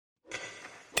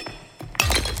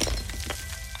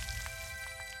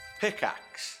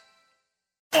Pickaxe.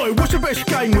 Oi, what's the best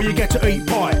game where you get to eat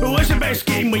pie? What's the best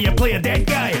game where you play a dead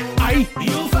guy? Eh?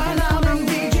 You'll find out on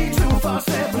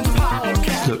VG247's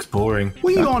podcast. Looks boring.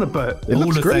 What are you on about? It All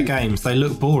looks of great. their games, they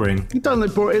look boring. You don't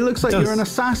look bored. It looks like It does. you're an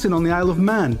assassin on the Isle of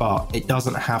Man. But it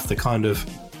doesn't have the kind of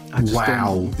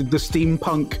Wow. The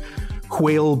steampunk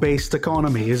whale-based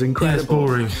economy is incredible.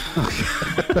 boring.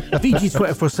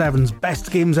 VG247's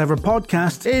Best Games Ever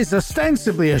podcast is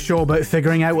ostensibly a show about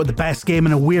figuring out what the best game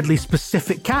in a weirdly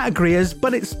specific category is,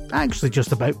 but it's actually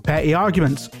just about petty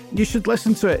arguments. You should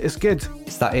listen to it, it's good.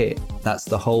 Is that it? That's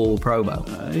the whole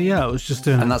promo? Yeah, I was just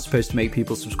doing And that's supposed to make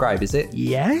people subscribe, is it?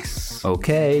 Yes.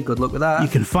 Okay, good luck with that. You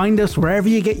can find us wherever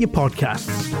you get your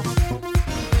podcasts.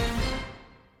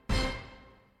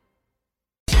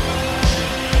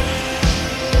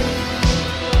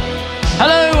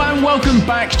 Hello and welcome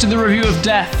back to the Review of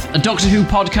Death, a Doctor Who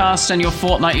podcast and your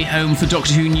fortnightly home for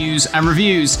Doctor Who news and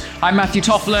reviews. I'm Matthew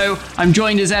Toffolo. I'm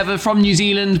joined as ever from New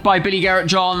Zealand by Billy Garrett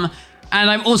John, and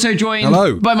I'm also joined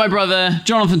by my brother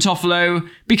Jonathan Toffolo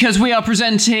because we are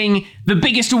presenting the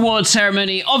biggest award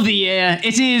ceremony of the year.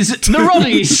 It is the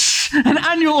Roddies, an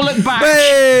annual look back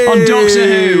on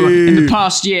Doctor Who in the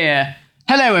past year.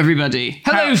 Hello, everybody.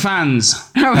 Hello,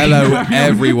 fans. Hello,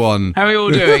 everyone. How are we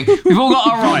all doing? We've all got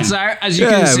our rods out, as you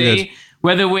can Yeah, we're see. good.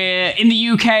 Whether we're in the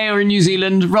UK or in New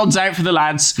Zealand, rods out for the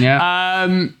lads. Yeah.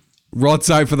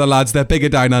 Rods out for the lads. They're bigger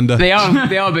down under. They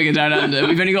are bigger down under.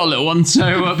 We've only got a little one,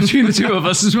 so between the two of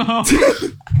us as well.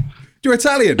 You're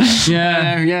Italian.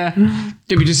 Yeah.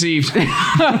 Don't be deceived.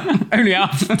 Only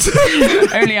half.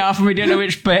 Only half, and we don't know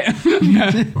which bit.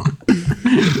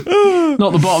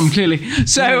 Not the bottom, clearly.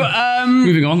 So,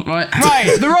 Moving on, right.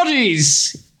 Right, the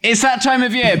Roddies. It's that time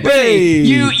of year. Billy,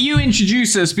 you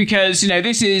introduce us because, you know,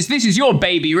 this is your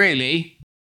baby, really.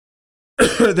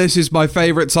 This is my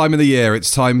favourite time of the year.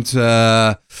 It's time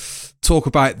to talk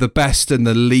about the best and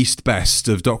the least best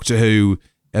of Doctor Who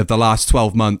of the last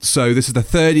 12 months. So this is the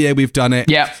third year we've done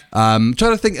it. Yep. Trying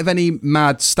to think of any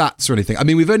mad stats or anything. I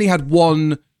mean, we've only had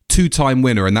one two-time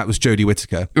winner, and that was Jodie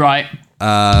Whittaker. Right.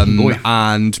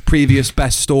 And previous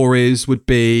best stories would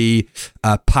be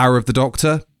Power of the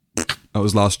Doctor. That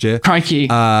was last year. Crikey.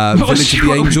 Village of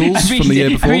the Angels from the year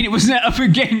before. I mean, it was up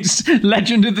against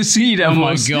Legend of the Sea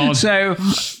Devils. Oh my God. So,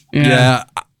 Yeah.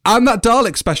 And that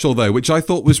Dalek special, though, which I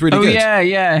thought was really good.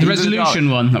 yeah. The resolution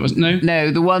one. That was no.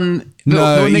 No, the one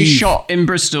No, the one they Eve. shot in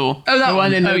Bristol. Oh, that the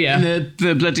one one. in the, Oh, yeah. in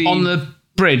the bloody On the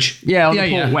bridge. Yeah, on the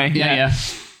portway. Yeah.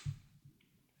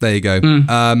 There you go.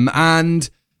 And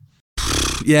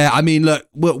yeah, I mean, look,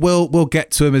 we'll get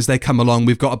to them as they come along.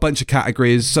 We've got a bunch of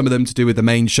categories. Some of them to do with the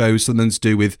main show, some of them to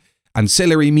do with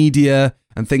ancillary media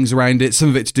and things around it. Some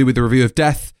of it to do with the Review of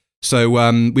Death. So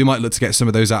we might look to get some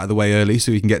of those out of the way early,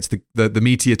 so we can get to the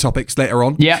meatier topics later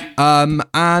on. Yeah.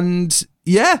 And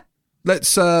yeah,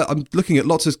 let's. I'm looking at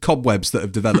lots of cobwebs that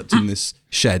have developed in this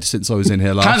shed since I was in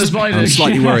here last. Kind of spiders. I'm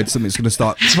slightly worried something's going to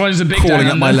start Spiders are big crawling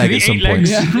down up my under. leg The at some 8 point.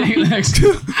 legs.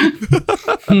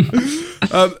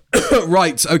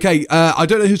 Right. Okay. I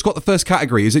don't know who's got the first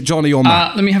category. Is it Johnny or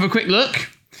Matt? Let me have a quick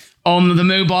look on the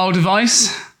mobile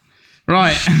device.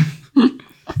 Right.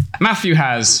 Matthew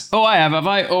has. Oh, I have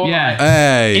I? Oh, Yeah.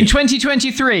 Hey. In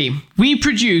 2023, we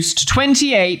produced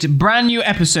 28 brand new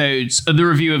episodes of the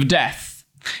Review of Death.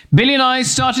 Billy and I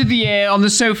started the year on the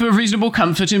sofa of reasonable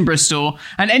comfort in Bristol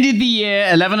and ended the year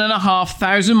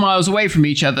 11,500 miles away from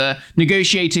each other,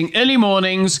 negotiating early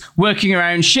mornings, working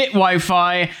around shit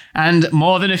Wi-Fi, and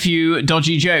more than a few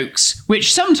dodgy jokes,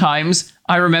 which sometimes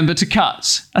I remember to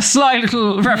cut. A sly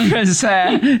little reference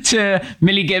there to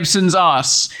Millie Gibson's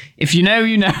arse. If you know,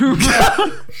 you know.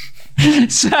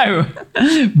 So,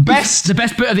 The best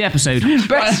bit of the episode.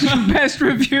 best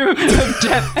review of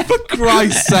Death. For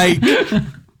Christ's sake.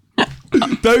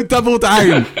 Don't double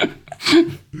down.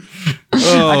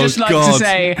 Oh, I just like God. to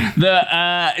say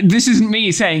that this isn't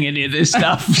me saying any of this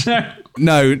stuff. So.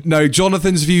 No,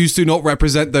 Jonathan's views do not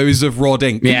represent those of Rod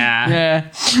Inc. Yeah.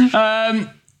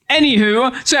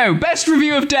 Anywho, so best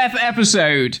review of Death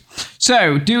episode.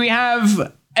 So, do we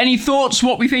have any thoughts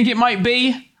what we think it might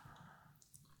be?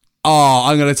 Oh,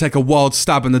 I'm going to take a wild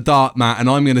stab in the dark, Matt, and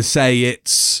I'm going to say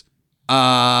it's...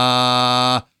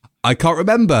 I can't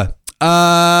remember.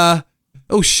 Oh,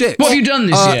 shit. What have you done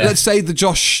this year? Let's say the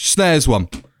Josh Snares one.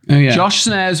 Oh, yeah. Josh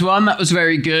Snare's one, that was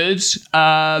very good.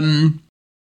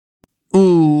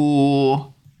 Ooh.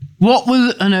 What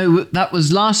was... Oh, no, that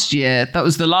was last year. That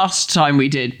was the last time we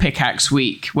did Pickaxe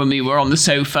Week when we were on the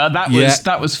sofa.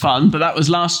 That was fun, but that was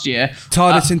last year.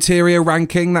 TARDIS interior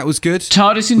ranking, that was good.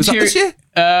 TARDIS Was that interior... this year?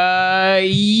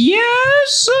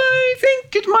 Yes, I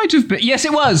think it might have been. Yes,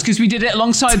 it was, because we did it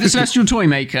alongside the Celestial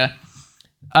Toymaker.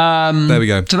 There we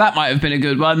go. So that might have been a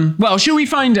good one. Well, shall we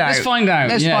find out? Let's find out.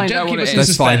 Let's yeah, find don't out keep what us it in is.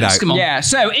 Let's find suspense. out. Come on. Yeah,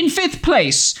 so in 5th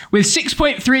place, with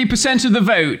 6.3% of the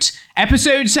vote,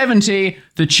 episode 70,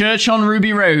 The Church on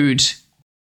Ruby Road.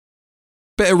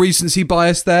 Bit of recency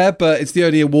bias there, but it's the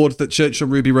only award that Church on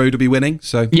Ruby Road will be winning.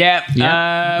 So Yeah,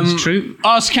 it's true.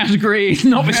 Arse category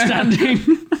notwithstanding.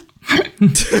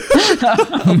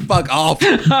 fuck off.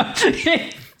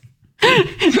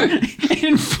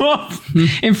 in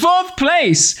fourth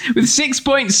place, with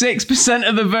 6.6%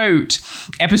 of the vote,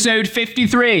 episode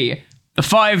 53, The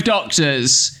Five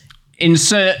Doctors.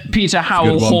 Insert Peter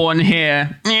Howell good one. horn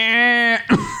here.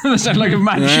 That sounds like a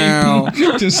mad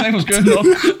sheep. Just say what's going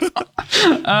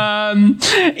on.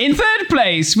 In third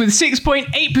place, with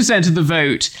 6.8% of the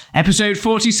vote, episode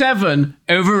 47,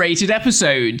 Overrated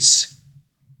Episodes.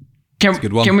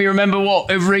 good one. Can we remember what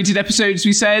overrated episodes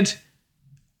we said?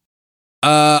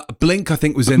 Blink, I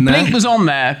think, was in there. Blink was on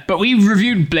there, but we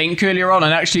reviewed Blink earlier on,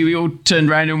 and actually we all turned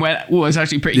around and went, "Oh, it's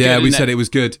actually pretty good." Yeah, we isn't said it was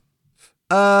good.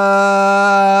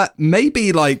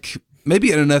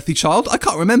 Maybe an Unearthly Child. I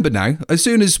can't remember now. As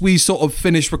soon as we sort of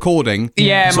finished recording,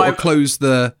 Yeah, close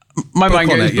the My book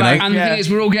mind on goes it, you know? blank. And the thing is,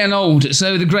 we're all getting old,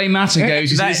 so the grey matter goes.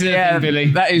 This is the thing, Billy.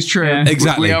 that is true. Yeah.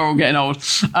 Exactly. We are all getting old.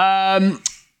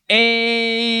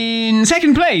 In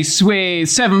second place, with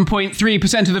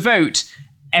 7.3% of the vote,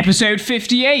 episode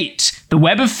 58, The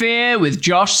Web of Fear with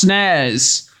Josh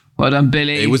Snares. Well done,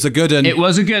 Billy. It was a good one. It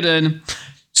was a good one.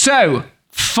 So,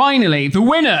 finally, the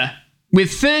winner, with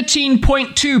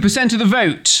 13.2% of the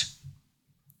vote,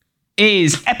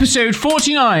 is episode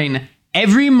 49,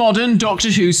 Every Modern Doctor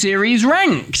Who series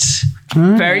ranked.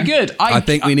 Very good. I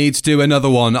think we need to do another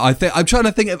one. I'm trying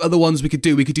to think of other ones we could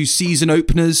do. We could do season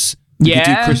openers. We could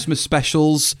do Yeah. Christmas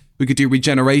specials. We could do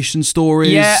regeneration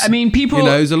stories. Yeah, I mean, people... You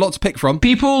know, there's a lot to pick from.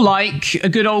 People like a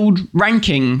good old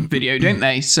ranking video, don't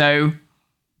they? So,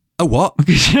 Oh, what?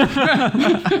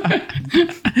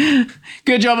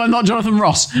 good job, I'm not Jonathan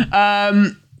Ross.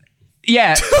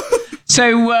 Yeah.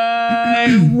 So,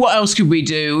 what else could we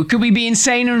do? Could we be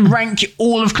insane and rank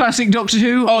all of classic Doctor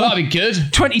Who? Oh, that'd be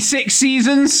good. 26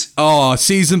 seasons? Oh,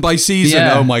 season by season.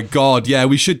 Yeah. Oh, my God. Yeah,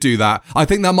 we should do that. I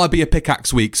think that might be a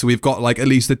pickaxe week, so we've got like at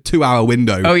least a 2-hour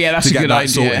window Oh, yeah, that's to a get good that idea.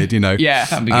 sorted, you know? Yeah.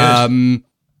 That'd be good.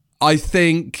 I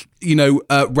think,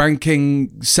 ranking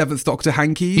 7th Doctor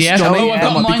hankies. Yes. Johnny, Oh, I've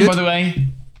that got might be mine, good. by the way.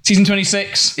 Season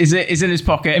 26. Is it in his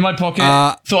pocket? In my pocket.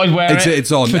 Uh, Thought I'd wear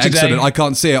It's on. for today. Excellent. I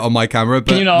can't see it on my camera,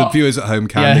 but you not? the viewers at home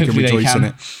can. Yeah, They can hopefully they rejoice in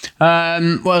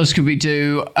can. it. What else could we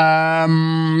do?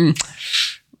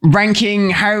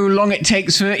 Ranking how long it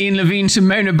takes for Ian Levine to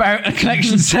moan about a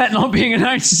collection set not being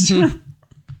announced.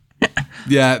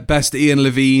 Yeah, best Ian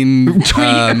Levine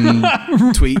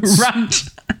tweets. Rant.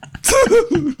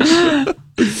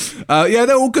 Yeah,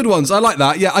 they're all good ones. I like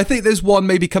that. Yeah, I think there's one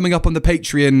maybe coming up on the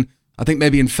Patreon, I think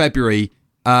maybe in February,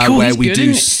 Cool, where he's we good, do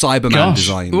isn't Cyberman Gosh.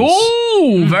 designs.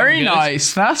 Oh, very Good.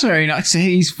 nice. That's very nice.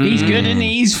 He's good and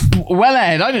he's well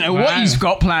ahead. I don't know what Wow. he's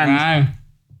got planned. Wow.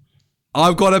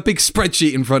 I've got a big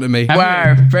spreadsheet in front of me.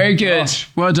 Wow, very good. Gosh.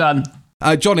 Well done.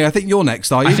 Johnny, I think you're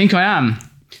next, are you? I think I am.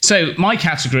 So my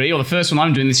category, or the first one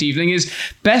I'm doing this evening, is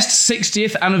Best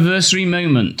 60th Anniversary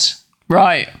Moment.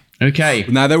 Right. Okay.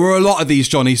 Now, there were a lot of these,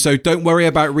 Johnny, so don't worry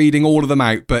about reading all of them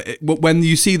out. But when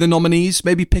you see the nominees,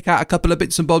 maybe pick out a couple of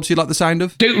bits and bobs you like the sound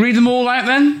of. Don't read them all out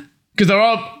then, because there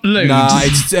are loads.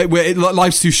 Nah,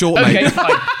 life's too short, Okay, mate.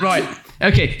 fine. Right.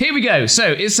 Okay, here we go.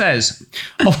 So it says,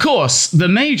 of course, the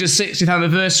major 60th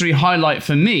anniversary highlight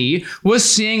for me was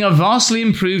seeing a vastly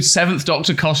improved 7th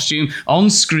Doctor costume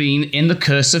on screen in the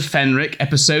Curse of Fenric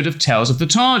episode of Tales of the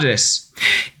TARDIS.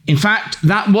 In fact,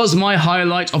 that was my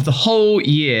highlight of the whole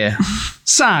year.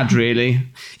 Sad, really.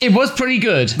 It was pretty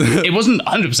good. It wasn't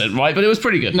 100% right, but it was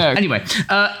pretty good. No. Anyway,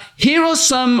 here are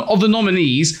some of the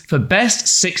nominees for Best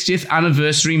 60th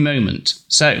Anniversary Moment.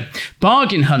 So,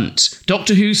 Bargain Hunt,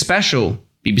 Doctor Who Special,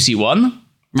 BBC One.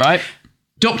 Right.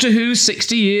 Doctor Who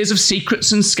 60 Years of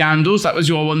Secrets and Scandals, that was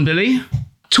your one, Billy.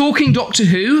 Talking Doctor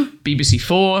Who, BBC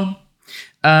 4.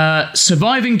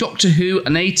 Surviving Doctor Who,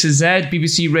 an A to Z,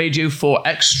 BBC Radio 4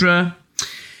 Extra.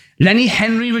 Lenny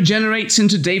Henry regenerates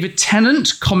into David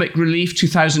Tennant, Comic Relief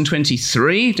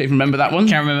 2023. Don't you remember that one?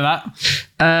 Can't remember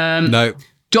that. No.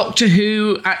 Doctor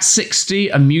Who at 60,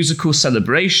 a musical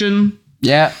celebration.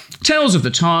 Yeah. Tales of the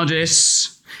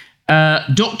TARDIS.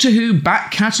 Doctor Who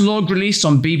back catalogue released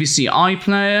on BBC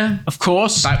iPlayer. Of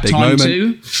course. About Big time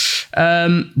moment.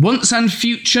 too. Once and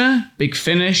Future, Big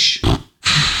Finish.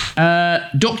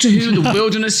 Doctor Who, The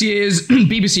Wilderness Years,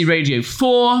 BBC Radio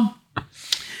 4.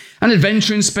 An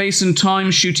Adventure in Space and Time,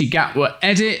 Ncuti Gatwa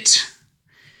edit.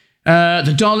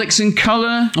 The Daleks in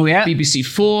Colour, Oh, yeah. BBC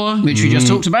 4. Which we just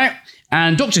talked about.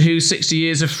 And Doctor Who, 60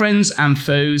 Years of Friends and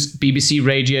Foes, BBC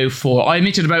Radio 4. I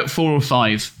omitted about 4 or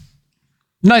 5.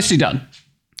 Nicely done.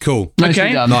 Cool. Nicely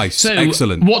Okay. done. Nice. So,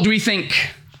 Excellent. what do we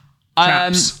think,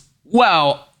 chaps?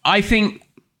 Well, I think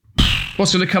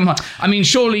What's going to come? I mean,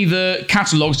 surely the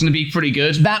catalogue's going to be pretty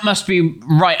good. that must be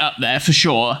right up there for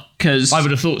sure. Because I would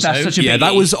have thought that's so. such a Yeah, biggie.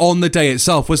 that was on the day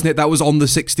itself, wasn't it? That was on the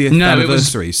 60th No,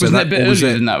 anniversary. it was, so wasn't that it a bit what was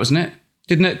earlier it? than that, wasn't it?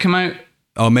 Didn't it come out?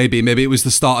 Oh, maybe it was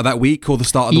the start of that week or the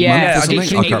start of the Yeah, month or I something.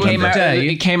 think I can't it came remember. out- Day.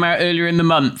 It came out earlier in the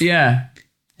month. Yeah.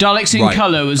 Daleks in Right.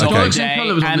 Colour was on Okay. the Daleks day. in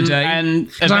Colour was on the day. And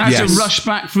 'Cause I had Yes. to rush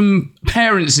back from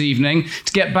parents' evening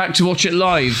to get back to watch it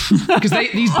live. Because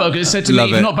these buggers said to me, Love if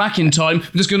you're it. not back in time,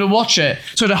 we're just going to watch it.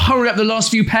 So to hurry up the last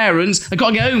few parents, I got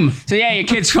to get home. so yeah, your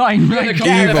kid's fine. They're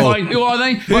Evil. fine. Who are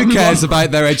they? Who cares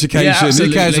about their education? Yeah, Who cares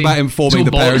absolutely. about informing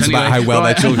It's the all parents bollocks about how anyway. well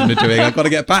Right. their children are doing? I've got to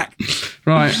get back.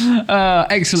 Right.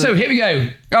 Excellent. So here we go.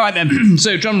 all right then.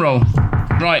 So drum roll.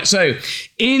 Right, so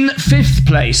in 5th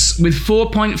place with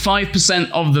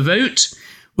 4.5% of the vote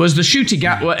was the Ncuti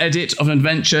Gatwa edit of An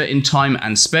Adventure in Time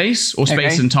and Space, or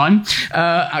Space Okay. and Time,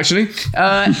 actually.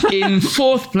 In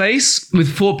 4th place with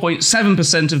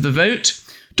 4.7% of the vote,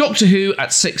 Doctor Who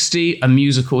at 60, A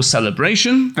Musical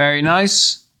Celebration. Very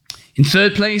nice. In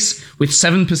 3rd place with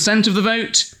 7% of the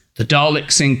vote, The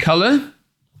Daleks in Colour.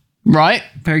 Right.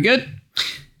 Very good.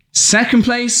 2nd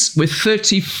place with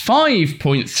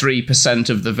 35.3%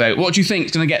 of the vote. What do you think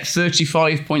is going to get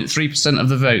 35.3% of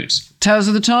the vote? Tales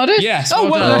of the TARDIS? Yes. Oh,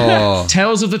 well done. Oh.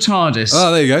 Tales of the TARDIS.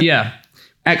 Oh, there you go. Yeah.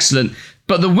 Excellent.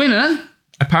 But the winner,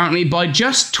 apparently by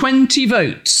just 20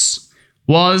 votes,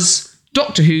 was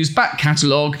Doctor Who's back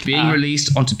catalogue being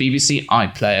released onto BBC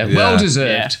iPlayer. Yeah. Well Yeah.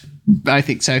 deserved. I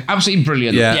think so. Absolutely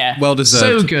brilliant. Yeah, Yeah. well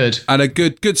deserved. So good. And a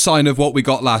good sign of what we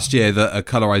got last year, that a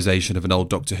colorization of an old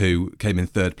Doctor Who came in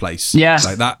 3rd place. Yeah.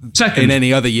 Like that Second. in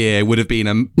any other year would have been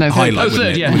a third. highlight. Oh, wouldn't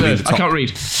 3rd, it? yeah, Would have been 3rd. the I top. can't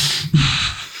read.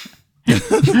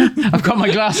 I've got my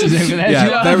glasses over there.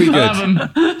 Yeah, very I good. have 'em.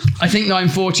 I think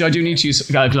 940, I do need to use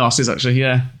glasses, actually,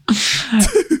 yeah.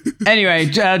 Anyway,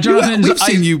 Jonathan's... We've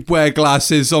seen you wear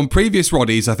glasses on previous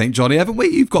Roddies, I think, Johnny, haven't we?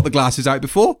 You've got the glasses out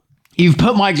before. You've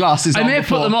put my glasses on I may have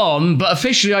before. put them on, but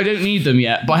officially I don't need them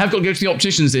yet. But I have got to go to the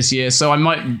opticians this year, so I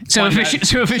might... So, find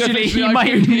officially, he I might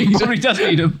do need them. probably does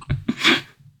need them.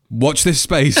 Watch this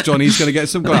space. Johnny's going to get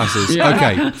some glasses. Yeah.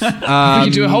 Okay. We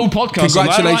can do a whole podcast on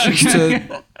that, Congratulations right?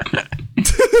 to...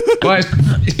 Well,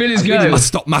 it's been his go. Let's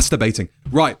stop masturbating.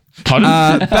 Right.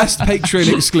 Pardon? Best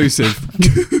Patreon exclusive.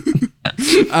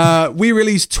 We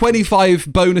released 25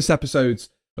 bonus episodes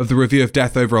of the Review of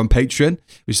Death over on Patreon,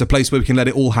 which is a place where we can let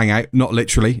it all hang out, not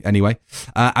literally anyway,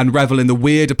 and revel in the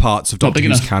weirder parts of Doctor big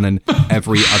Who's enough. canon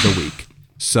every other week.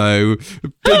 So,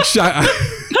 big shout out.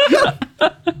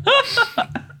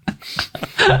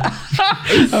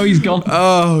 Oh, he's gone.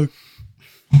 Oh,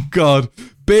 God.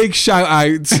 Big shout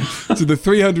out to the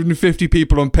 350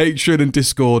 people on Patreon and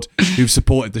Discord who've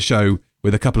supported the show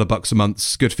with a couple of bucks a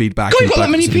month, good feedback. God, and you've got that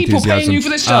many abundance of people paying enthusiasm. you for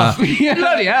this stuff.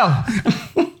 Bloody hell.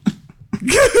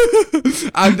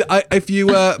 And if you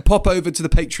pop over to the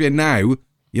Patreon now,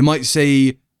 you might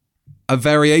see a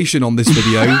variation on this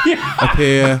video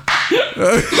appear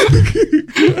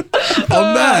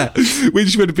on there,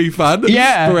 which would be fun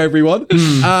Yeah. for everyone.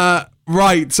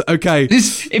 Right, okay.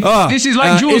 This is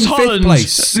like Jules in fifth Holland.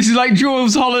 place. This is like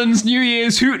Jules Holland's New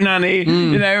Year's Hootenanny.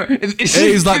 You know, it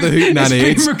is like the Hootenanny.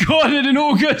 It's been recorded in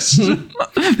August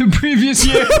the previous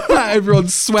year.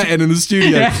 Everyone's sweating in the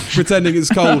studio, pretending it's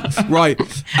cold. Right.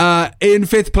 In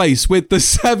 5th place, with the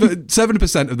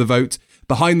 7% of the vote,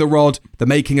 Behind the Rod, the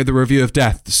making of the Review of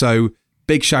Death. So,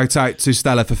 big shout out to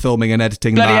Stella for filming and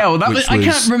editing Bloody that. hell! which I was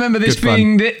can't remember this good fun.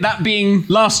 being that being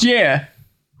last year.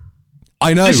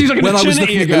 I know. This seems like an When I was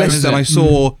eternity looking at the ago, list is and it? I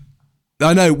saw,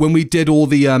 I know, when we did all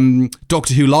the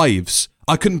Doctor Who lives,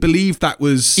 I couldn't believe that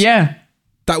was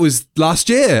last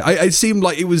year. It seemed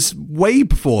like it was way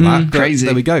before that. But crazy.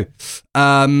 There we go.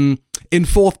 In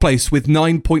 4th place, with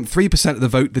 9.3% of the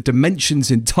vote, the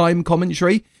Dimensions in Time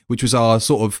commentary, which was our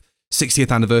sort of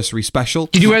 60th anniversary special.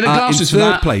 Did you wear the glasses in for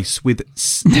 3rd that? place with...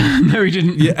 No, he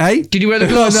didn't. Yeah, hey? Did you wear the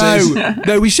glasses?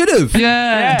 No, we should have.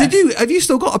 Yeah. Did you? Have you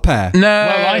still got a pair? No.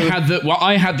 Well,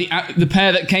 I had the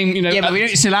pair that came, you know... yeah, but we don't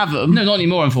still have them. No, not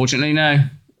anymore, unfortunately, no.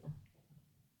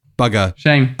 Bugger.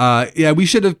 Shame. Yeah, we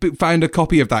should have found a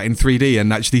copy of that in 3D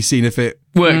and actually seen if it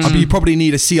Worked. I mean, you probably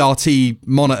need a CRT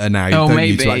monitor now, Oh, don't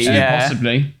maybe, you, to actually... yeah.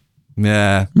 Possibly.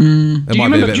 Yeah. It might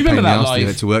remember- be a bit do you of a pain remember in the that arse to get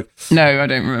live? it to work. No, I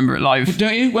don't remember it live.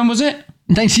 Don't you? When was it?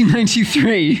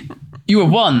 1993. You were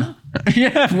 1.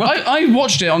 Yeah. I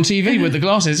watched it on TV with the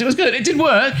glasses. It was good. It did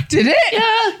work. Did it?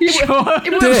 Yeah.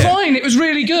 It worked fine. It was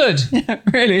really good.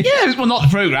 Really? Yeah, well, not the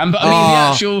program, but I mean the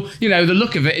actual, the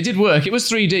look of it. It did work. It was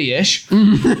 3D-ish.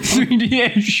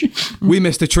 3D-ish. We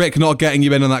missed a trick not getting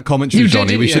you in on that commentary, You did, Johnny.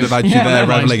 didn't We you? should have had you Yeah, there never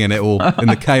mind. reveling in it all, in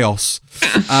the chaos.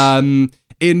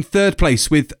 In third place,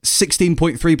 with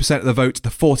 16.3% of the vote, the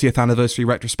 40th anniversary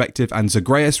retrospective and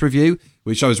Zagreus review,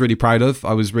 which I was really proud of.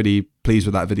 I was really pleased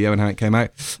with that video and how it came out.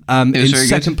 In very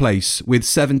second good. place, with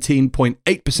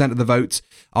 17.8% of the vote,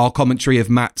 our commentary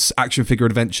of Matt's action figure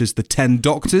adventures, The 10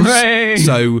 Doctors. Hooray!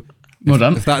 So, Well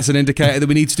done. if that's an indicator that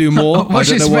we need to do more, I Watch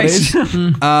don't know this what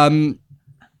space.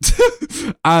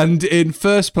 is. And in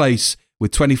first place, with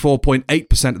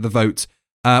 24.8% of the vote,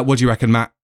 what do you reckon,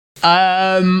 Matt?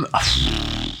 I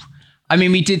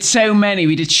mean, we did so many.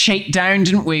 We did Shakedown,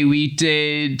 didn't we? We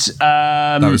did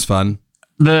That was fun.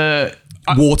 the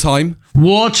Wartime.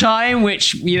 Wartime,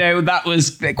 which, that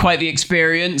was quite the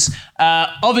experience.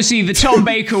 Obviously, the Tom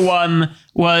Baker one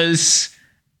was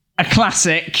a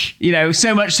classic,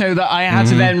 so much so that I had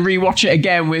to then rewatch it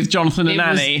again with Jonathan and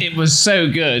Annie. It was so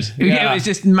good. It was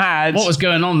just mad. What was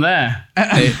going on there?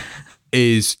 It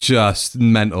is just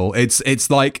mental. It's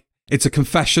like, it's a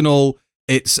confessional.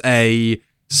 It's a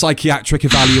psychiatric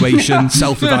evaluation,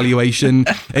 self-evaluation.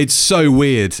 It's so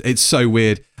weird.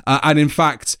 And in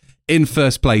fact, in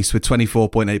first place with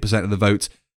 24.8% of the vote,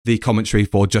 the commentary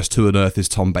for Just Who on Earth is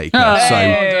Tom Baker. So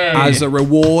as a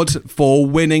reward for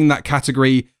winning that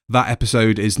category, that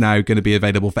episode is now going to be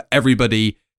available for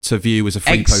everybody to view as a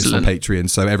free post on Patreon.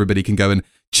 So everybody can go and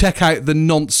check out the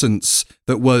nonsense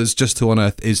that was Just Who on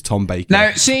Earth is Tom Baker.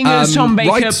 Now, seeing as Tom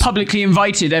Baker right. publicly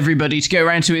invited everybody to go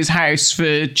around to his house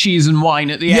for cheese and wine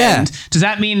at the end, does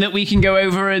that mean that we can go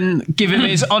over and give him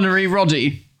his honorary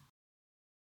Roddy?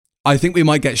 I think we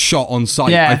might get shot on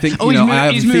sight. Yeah. I think,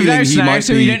 He's moved feeling out he now, might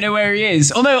so be... we don't know where he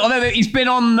is. Although he's been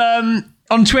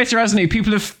on Twitter, hasn't he?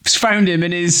 People have found him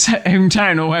in his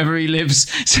hometown or wherever he lives.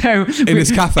 So In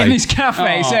his cafe. In his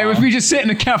cafe. So if we just sit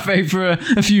in a cafe for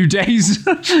a few days,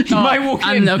 he might walk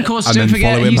in. And of course, And don't then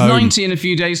forget, follow him he's home. 90 in a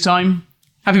few days' time.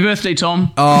 Happy birthday,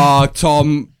 Tom.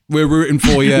 Tom, we're rooting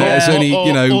for you. It's only, or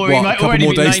he a might couple already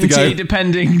more be days 90, to go.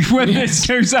 depending when this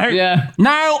goes out. Yeah.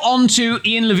 Now on to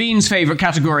Ian Levine's favourite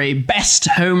category, Best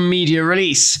Home Media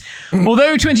Release.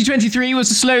 Although 2023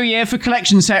 was a slow year for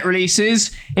collection set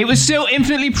releases, it was still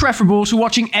infinitely preferable to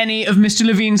watching any of Mr.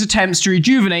 Levine's attempts to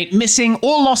rejuvenate missing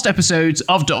or lost episodes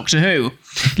of Doctor Who.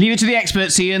 Leave it to the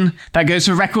experts, Ian. That goes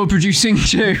for record producing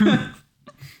too.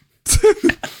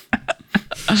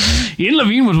 Ian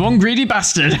Levine was one greedy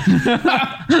bastard.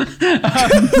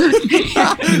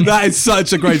 That is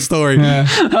such a great story.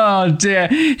 Oh dear.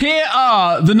 Here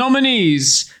are the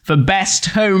nominees for Best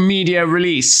Home Media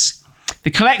Release.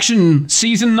 The Collection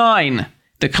Season 9,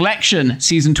 The Collection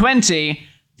Season 20,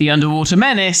 The Underwater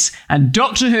Menace, and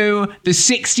Doctor Who, the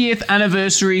 60th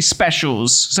Anniversary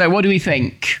Specials. So what do we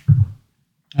think?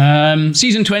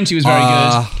 Season 20 was very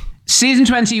good. Season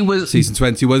 20 was Season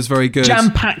 20 was very good.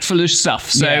 jam-packed full of stuff.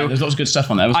 So Yeah, there's lots of good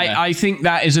stuff on there, wasn't there? I think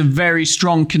that is a very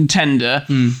strong contender.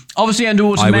 Obviously,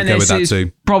 Underwater I would go Menace with that is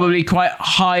too. probably quite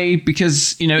high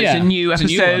because, it's Yeah, a new it's a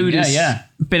new episode. one. Yeah, It's yeah.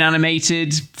 been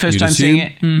animated. First You'd time seeing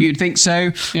assume. it. You'd think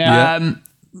so. Yeah.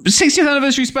 60th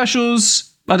Anniversary Specials,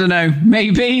 I don't know.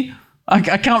 Maybe. I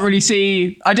can't really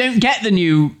see. I don't get the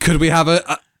new Could we have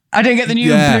a I don't get the new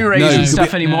Yeah, Blu-rays no, and could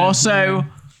stuff we- anymore, so...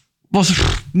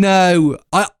 No,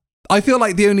 I feel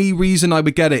like the only reason I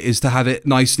would get it is to have it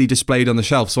nicely displayed on the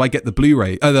shelf. So I get the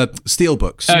Blu-ray, the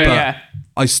Steelbooks. Oh, but yeah.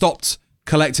 I stopped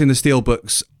collecting the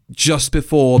Steelbooks just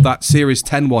before that Series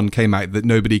 10 one came out that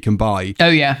nobody can buy. Oh,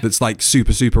 yeah. That's like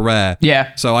super, super rare.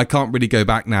 Yeah. So I can't really go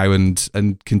back now and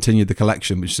continue the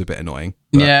collection, which is a bit annoying.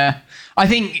 But Yeah. I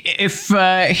think if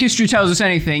history tells us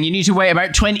anything, you need to wait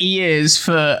about 20 years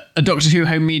for a Doctor Who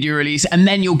home media release, and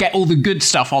then you'll get all the good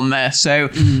stuff on there. So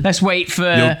let's wait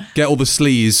for... You'll get all the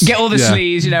sleaze. Get all the Yeah.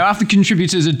 sleaze, after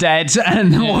contributors are dead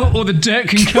and all the dirt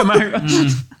can come out.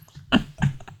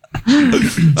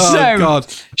 Oh, God.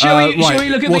 Shall we right.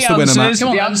 look at What's the winner, Matt? answers?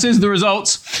 The answers, the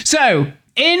results. So,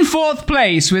 in fourth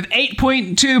place with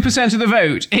 8.2% of the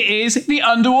vote, it is The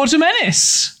Underwater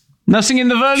Menace. Nothing in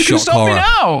the world can Shock stop horror. me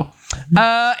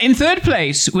now. In third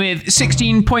place with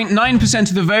 16.9%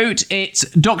 of the vote, it's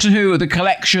Doctor Who, The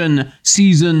Collection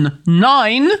Season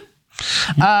 9.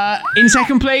 In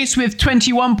second place, with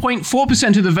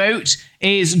 21.4% of the vote,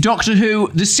 is Doctor Who: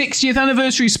 The 60th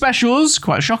Anniversary Specials.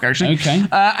 Quite a shock, actually. Okay.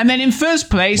 And then in first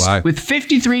place, Wow. with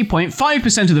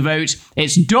 53.5% of the vote,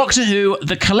 it's Doctor Who: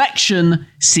 The Collection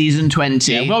Season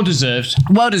 20. Yeah, well deserved.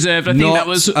 Well deserved. I think Not that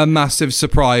was. a massive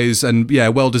surprise, and yeah,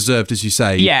 well deserved, as you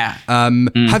say. Yeah.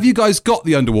 Have you guys got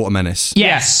the Underwater Menace?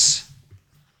 Yes.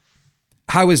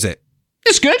 How is it?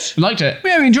 It's good. Liked it.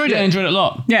 Yeah, we enjoyed I it. enjoyed it a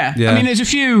lot. Yeah. Yeah. I mean, there's a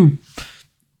few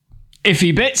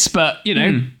iffy bits, but, you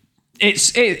know,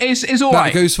 it's all That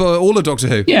right. goes for all of Doctor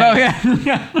Who. Yeah. Oh,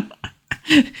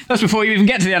 yeah. That's before you even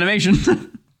get to the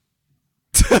animation.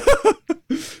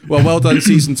 Well done,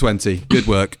 season 20. Good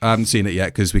work. I haven't seen it yet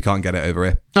because we can't get it over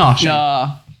here. Oh, shit.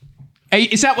 Hey,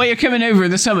 is that why you're coming over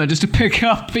in the summer, just to pick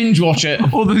up Binge watch it.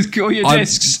 all your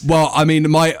discs? Well, I mean,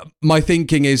 my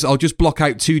thinking is I'll just block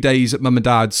out 2 days at Mum and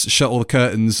Dad's, shut all the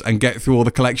curtains, and get through all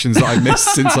the collections that I've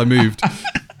missed since I moved.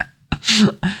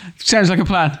 Sounds like a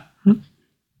plan.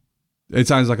 It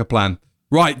sounds like a plan.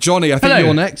 Right, Johnny, I think Hello.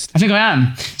 you're next. I think I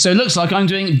am. So it looks like I'm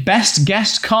doing best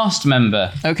guest cast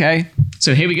member. Okay.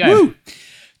 So here we go.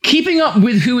 Keeping up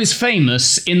with who is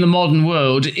famous in the modern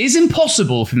world is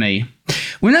impossible for me.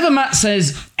 Whenever Matt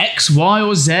says X, Y,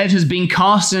 or Z has been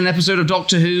cast in an episode of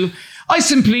Doctor Who, I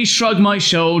simply shrug my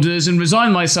shoulders and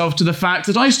resign myself to the fact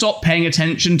that I stopped paying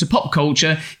attention to pop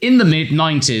culture in the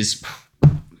mid-90s.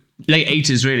 Late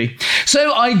 80s, really.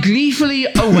 So I gleefully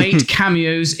await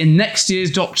cameos in next year's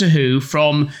Doctor Who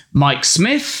from Mike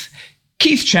Smith,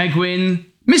 Keith Chegwin,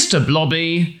 Mr.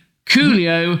 Blobby,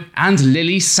 Coolio, and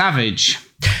Lily Savage.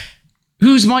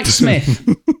 Who's Mike Smith?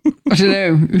 I don't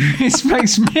know. It's Mike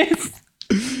Smith.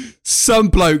 Some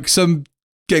bloke, some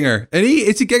ginger.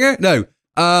 Is he ginger? No.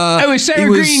 It's Sarah he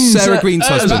was Green's Sarah Green's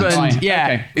husband. husband. Yeah.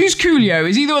 Okay. Who's Coolio?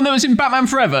 Is he the one that was in Batman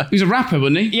Forever? He was a rapper,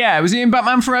 wasn't he? Yeah, was he in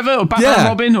Batman Forever or Batman Yeah.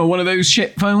 Robin or one of those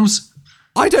shit films?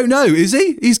 I don't know. Is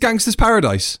he? He's Gangster's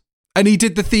Paradise. And he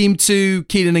did the theme to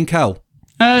Kenan and Kel.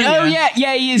 Oh,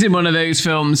 yeah, he is in one of those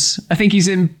films. I think he's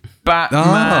in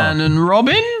Batman and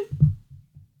Robin?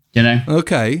 You know.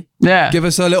 Okay. Yeah. Give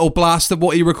us a little blast of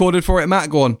what he recorded for it, Matt.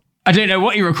 Go on. I don't know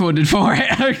what he recorded for it.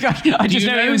 I just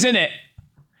know he was in it.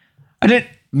 I don't...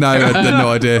 No, I had no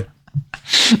idea.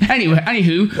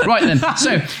 Anywho, right then.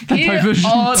 So here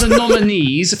are the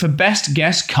nominees for Best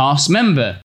Guest Cast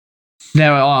Member.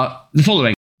 There are the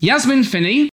following: Yasmin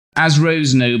Finney as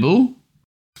Rose Noble,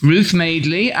 Ruth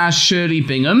Madeley as Shirley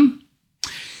Bingham,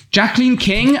 Jacqueline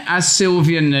King as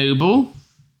Sylvia Noble.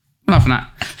 Enough of that.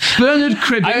 Bernard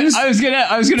Cribbins. I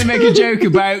was gonna make a joke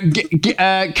about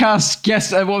cast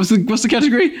guest. What's the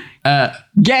category?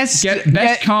 Guest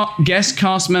Guest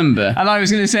cast member. And I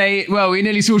was gonna say, well, we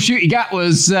nearly saw Shooty Gat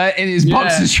was in his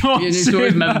boxer shorts. Yeah,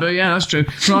 stories member. Yeah, that's true.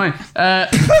 Right.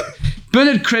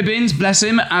 Bernard Cribbins, bless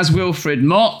him, as Wilfred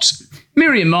Mott.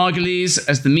 Miriam Margolyes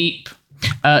as the Meep.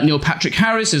 Neil Patrick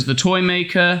Harris as the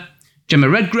Toymaker. Gemma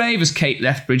Redgrave as Kate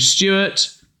Lethbridge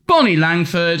Stewart. Bonnie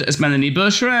Langford as Melanie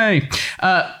Bush. Hooray.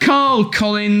 Carl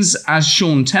Collins as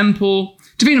Sean Temple.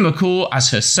 Davina McCall as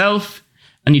herself.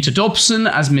 Anita Dobson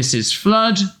as Mrs.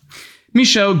 Flood.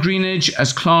 Michelle Greenidge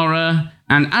as Clara.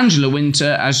 And Angela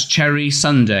Winter as Cherry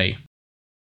Sunday.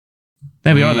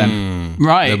 There we are then.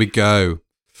 Right. There we go.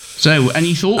 So,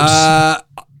 any thoughts?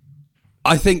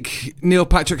 I think Neil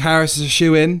Patrick Harris is a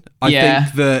shoe-in. I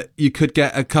think that you could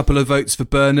get a couple of votes for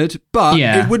Bernard, but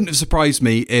it wouldn't have surprised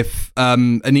me if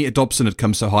Anita Dobson had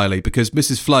come so highly, because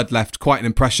Mrs. Flood left quite an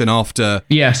impression after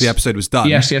the episode was done.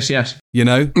 Yes. You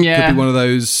know? Yeah. Could be one of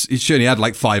those. She only had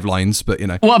like 5 lines, but you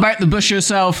know. What about the Bush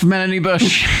herself, Melanie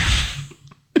Bush?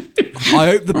 I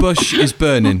hope the bush is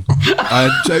burning.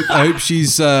 I hope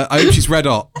she's red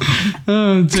hot.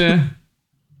 Oh, dear.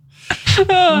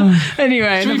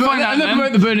 Anyway, Should we find out enough then?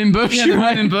 about the burning bush. Yeah, the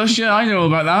burning bush. Yeah, I know all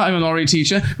about that. I'm an RE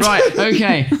teacher. Right,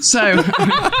 okay. So,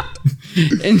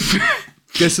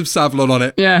 Get some Savlon on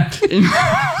it. yeah.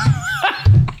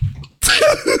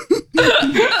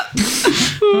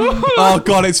 Oh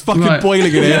god, it's fucking boiling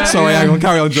in here. Yeah, Sorry, hang on,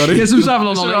 carry on, Johnny. Get some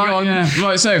Savlon on it. Right, Go on. yeah.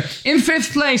 Right, so, in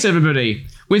 5th place, everybody,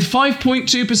 with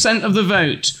 5.2% of the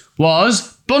vote,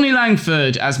 was Bonnie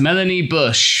Langford as Melanie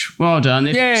Bush. Well done.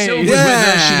 If Yay. Sylvia was with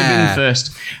her, she'd have been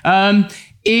first.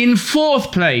 In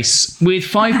 4th place, with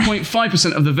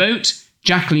 5.5% of the vote,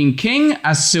 Jacqueline King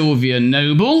as Sylvia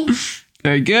Noble.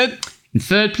 Very good. In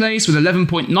 3rd place, with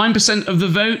 11.9% of the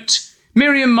vote,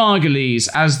 Miriam Margolyes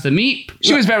as the Meep.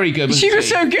 She was very good. She was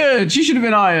so good. She should have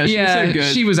been higher. She was so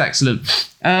good. She was excellent.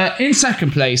 In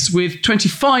 2nd place, with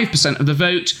 25% of the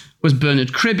vote, was Bernard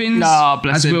Cribbins Ah,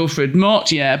 bless as him. Wilfred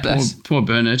Mott. Yeah, Bless. poor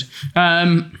Bernard.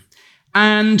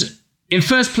 And In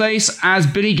first place, as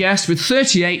Billy guessed, with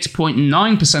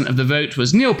 38.9% of the vote,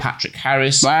 was Neil Patrick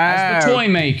Harris as the Toy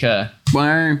Maker.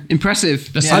 Wow,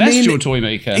 impressive. The Celestial Toy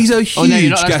Maker. He's a huge Oh no, you're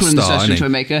not allowed to call guest him the star, Celestial isn't Toy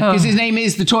he? Maker because his name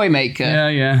is the Toy Maker.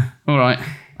 Yeah. All right.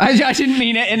 I didn't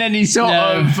mean it in any sort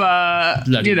of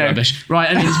Bloody rubbish. Right,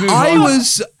 and let's move on.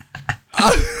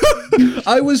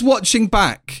 I was watching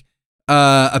back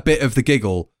a bit of The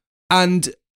Giggle,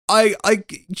 and I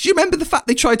do you remember the fact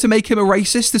they tried to make him a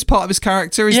racist as part of his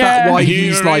character? Is that why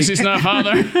he's like racist now,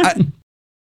 father?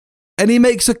 and he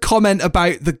makes a comment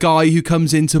about the guy who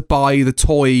comes in to buy the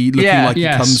toy looking like he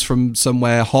comes from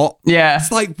somewhere hot. Yeah.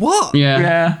 It's like, what?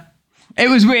 Yeah. It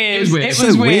was weird. It was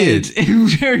So weird. weird. It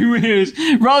was very weird.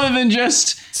 Rather than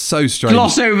just So strange.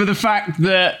 gloss over the fact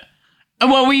that,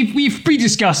 well, we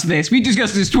discussed this. We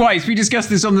discussed this twice. We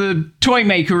discussed this on the Toy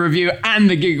Maker review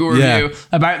and the Giggle review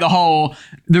about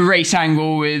the race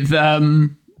angle with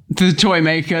the Toy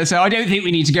Maker. So I don't think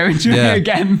we need to go into it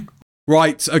again.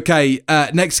 Right, okay.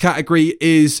 Next category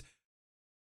is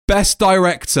Best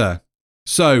Director.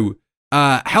 So,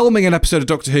 helming an episode of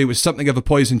Doctor Who was something of a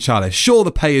poison chalice. Sure,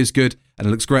 the pay is good and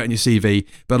it looks great on your CV,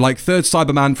 but like Third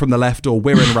Cyberman from the left or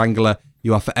Wirren Wrangler,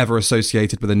 you are forever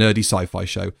associated with a nerdy sci-fi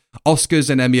show. Oscars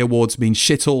and Emmy Awards mean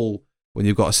shit all when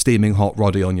you've got a steaming hot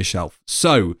Roddy on your shelf.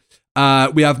 So,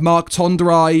 we have Mark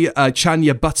Tonderai,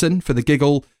 Chanya Button for The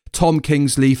Giggle, Tom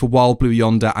Kingsley for Wild Blue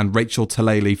Yonder, and Rachel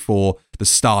Talalay for The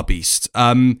Star Beast.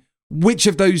 Which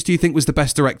of those do you think was the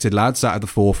best directed, lads, out of the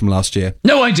 4 from last year?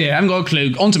 No idea. I haven't got a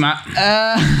clue. On to Matt.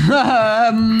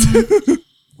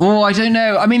 I don't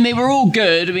know. I mean, they were all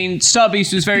good. I mean, Star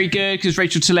Beast was very good because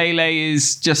Rachel Talalay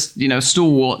is just,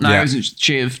 stalwart now, isn't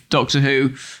she, of Doctor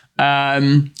Who?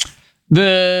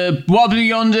 The Wild Blue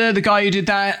Yonder, the guy who did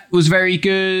that, was very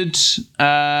good.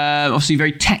 Obviously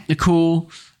very technical.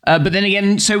 But then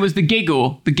again, so was The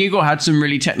Giggle. The Giggle had some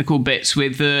really technical bits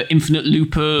with the infinite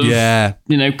loop of,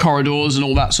 corridors and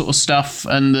all that sort of stuff.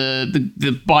 And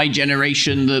the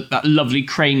bi-generation, that lovely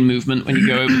crane movement when you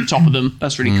go over the top of them.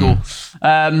 That's really cool.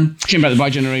 Shame about the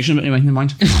bi-generation, but anyway, never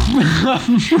mind.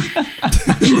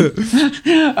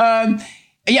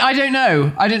 I don't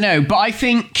know. But I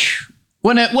think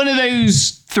one of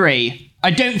those 3,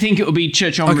 I don't think it will be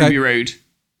Church on Ruby Road.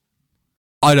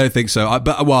 I don't think so.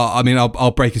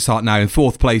 I'll break his heart now. In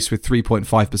 4th place with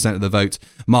 3.5% of the vote,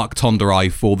 Mark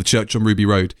Tonderai for The Church on Ruby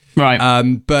Road. Right.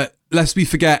 But lest we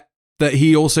forget that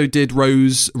he also did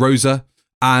Rosa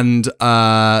and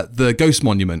The Ghost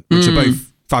Monument, which are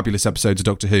both fabulous episodes of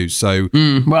Doctor Who. So,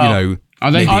 are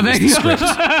they? The script.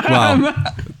 Well,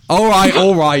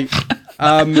 all right.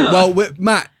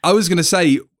 Matt, I was going to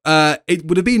say, it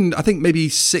would have been, I think, maybe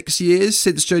 6 years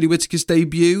since Jodie Whittaker's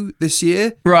debut this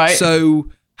year. Right. So,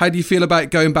 how do you feel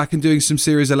about going back and doing some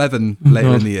Series 11 later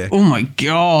in the year? Oh my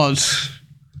God.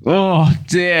 Oh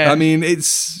dear. I mean, it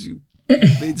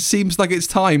seems like it's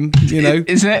time,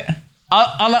 Is it?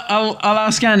 I'll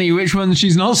ask Annie which one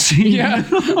she's not seen. Yeah.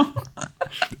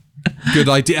 Good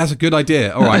idea. That's a good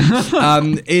idea. All right.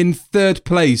 In 3rd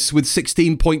place with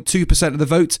 16.2% of the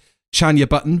vote, Chanya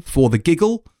Button for The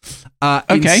Giggle.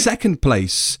 In 2nd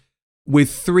place with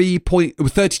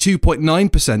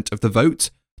 32.9% of the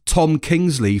vote, Tom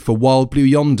Kingsley for Wild Blue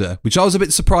Yonder, which I was a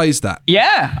bit surprised at.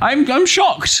 Yeah, I'm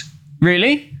shocked.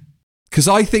 Really? Because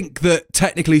I think that,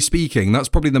 technically speaking, that's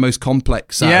probably the most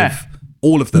complex out of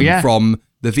all of them, from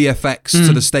the VFX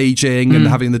to the staging and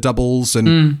having the doubles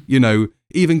and,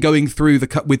 even going through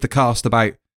with the cast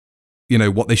about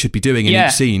what they should be doing in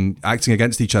each scene, acting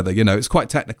against each other. It's quite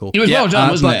technical. It was well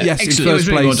done, wasn't it? Yes, excellent. in first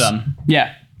really place, well done.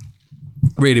 Yeah.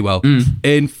 Really well.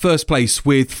 In first place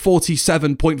with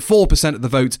 47.4% of the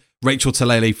vote, Rachel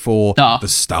Talalay for The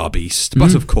Star Beast.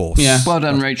 But of course. Yeah. Well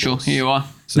done, Rachel. Here you are.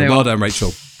 So well done,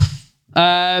 Rachel.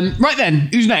 Right then,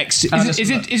 who's next? Is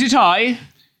it I?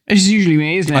 It's usually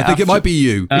me, isn't it? I think it might be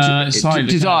you. It's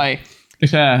I.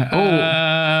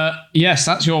 Yes,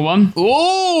 that's your one.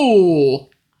 Oh,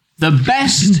 the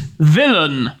best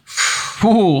villain.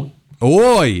 Oh.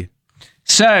 Oi.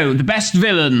 So, the best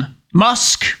villain.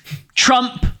 Musk,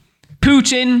 Trump,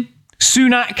 Putin,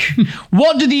 Sunak.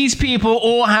 What do these people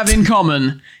all have in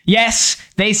common? Yes,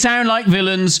 they sound like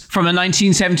villains from a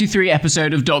 1973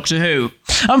 episode of Doctor Who.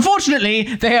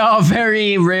 Unfortunately, they are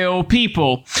very real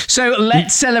people. So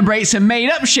let's celebrate some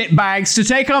made-up shitbags to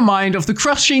take our mind off the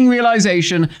crushing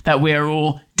realization that we're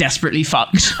all desperately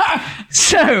fucked.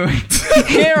 So,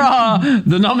 here are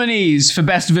the nominees for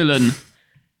Best Villain.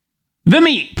 The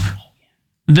Meep,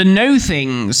 The Know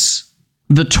Things,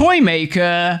 The Toy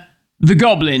Maker, The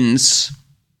Goblins.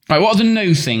 Right, what are the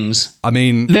no things? I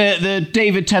mean, The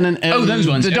David Tennant. Those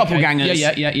ones. The Okay.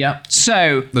 doppelgangers. Yeah.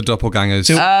 So, the doppelgangers.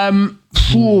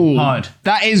 Hard.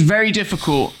 that is very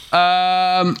difficult.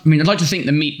 I mean, I'd like to think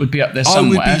the meat would be up there I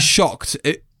somewhere. would be shocked.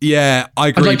 Yeah, I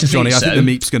agree, like to think Johnny. I think so. the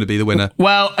meep's going to be the winner.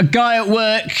 Well, a guy at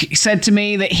work said to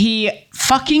me that he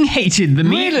fucking hated the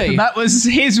meat. Really? That was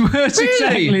his words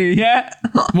exactly. Yeah.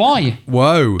 Why?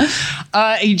 Whoa.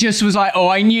 He just was like, "Oh,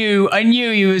 I knew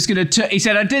he was gonna." He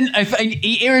said,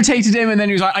 He irritated him, and then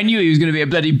he was like, "I knew he was gonna be a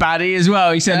bloody baddie as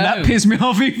well." He said that Oh. pissed me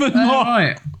off even more.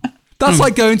 Right. That's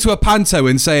like going to a panto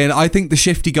and saying, I think the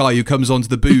shifty guy who comes onto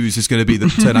the booze is going to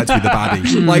turn out to be the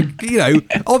baddie.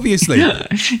 Like, obviously.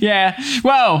 Yeah.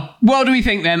 Well, what do we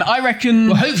think then? I reckon.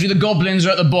 Well, hopefully the goblins are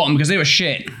at the bottom because they were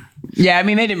shit. Yeah, I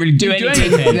mean, they didn't really do Didn't do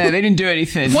anything. anything. No, they didn't do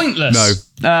anything. Pointless.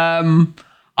 No.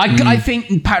 I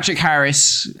think Patrick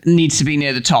Harris needs to be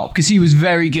near the top because he was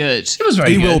very good. It was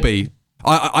very He good. will be.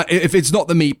 If it's not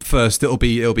the meep first, it'll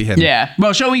be him. Yeah.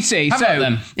 Well, shall we see? How about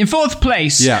them? In fourth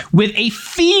place, Yeah. with a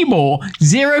feeble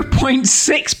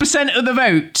 0.6% of the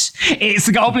vote, it's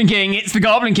the Goblin King. It's the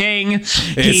Goblin King.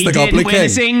 He the Goblin didn't win King. a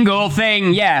single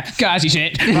thing. Yeah. Gassy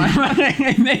shit. Right.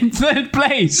 In third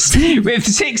place, with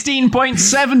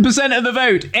 16.7% of the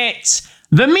vote, it's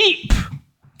the Meep.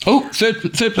 Oh, third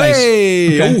place.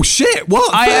 Hey! Okay. Oh, shit!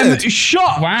 What? I am Third?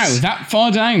 shocked. Wow, that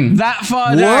far down. That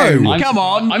far Whoa. down. I'm Come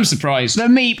on. I'm surprised. The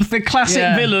Meep, the classic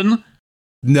Yeah. villain.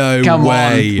 No Come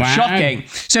way. on. Wow. Shocking.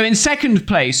 So in second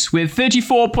place, with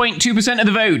 34.2% of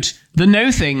the vote, the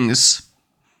No Things.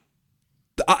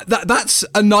 That's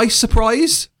a nice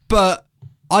surprise, but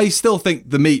I still think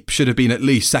the meep should have been at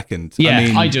least second. Yeah, I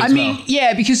mean, I do as I mean, well.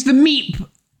 yeah, because the Meep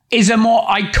is a more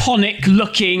iconic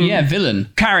looking Yeah, villain.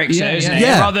 character, Yeah, isn't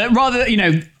yeah. it? Yeah. Rather, you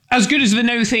know, as good as the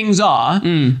No Things are,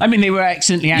 I mean, they were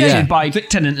excellently acted Yeah. by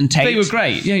Tennant and Tate. They were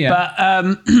great. Yeah. But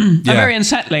are very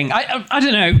unsettling. I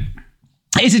don't know.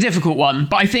 It's a difficult one,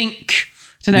 but I think,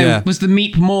 Yeah. was the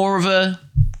Meep more of a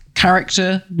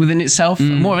character within itself,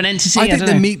 more of an entity? I think don't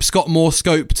the know. meep's got more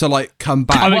scope to like come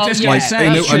back. I was well, just yeah, going that's to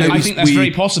say, true. I think that's very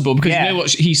possible because Yeah. you know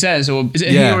what he says, or is it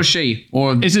a Yeah. he or a she?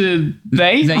 Or Is it a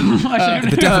they? They. I don't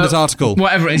know. the definite article.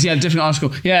 whatever it is, yeah, different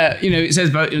article. Yeah, you know, it says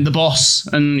about the boss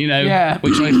and, you know, Yeah.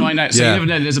 which I find out. So Yeah. you never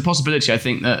know, there's a possibility, I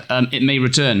think, that it may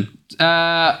return.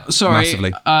 Sorry.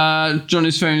 Massively.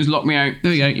 Johnny's phone's locked me out.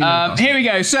 There we go. You know, Here we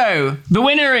go. So, the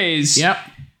winner is, Yep.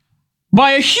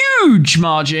 by a huge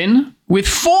margin, with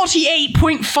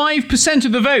 48.5%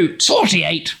 of the vote,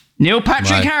 48. Neil Patrick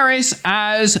Right. Harris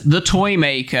as the Toy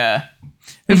Maker.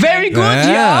 Very good,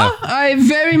 yeah. Yeah. I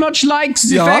very much like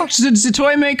the Yeah. fact that the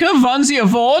Toy Maker won the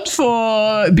award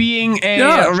for being a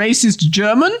Yeah. racist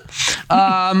German.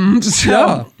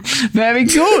 Very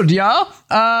good, yeah.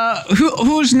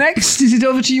 Who's next? Is it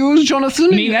over to you,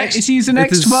 Jonathan? Me next? Is he the It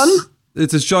next is- one?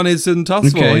 It is Johnny's and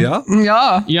Tusswell, Okay. yeah?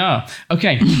 Yeah. Yeah.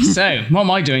 Okay. So, what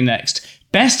am I doing next?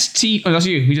 Best TV. Oh, that's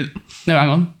you. We did. No, hang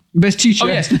on. Best teacher. Oh,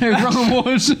 yes. No, wrong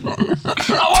award.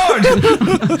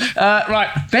 Right.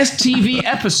 Best TV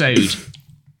episode.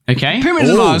 Okay. Pyramids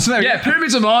of Mars. There we Yeah,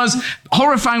 Pyramids of Mars,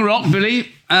 Horror Fang Rock, Billy.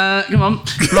 Come on.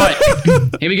 Right.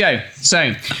 Here we go.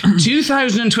 So,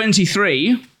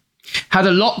 2023 had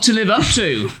a lot to live up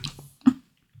to.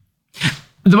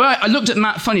 The way I looked at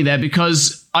Matt funny there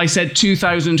because I said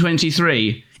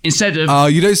 2023 instead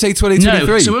of You don't say 2023.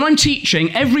 no. So when I'm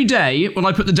teaching, every day, when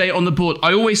I put the date on the board,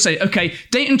 I always say, okay,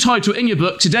 date and title in your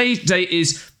book. Today's date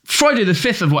is Friday the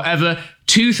 5th of whatever,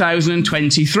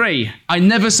 2023. I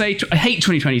never say, I hate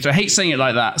 2023. I hate saying it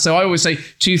like that. So I always say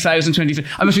 2023.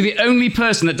 I must be the only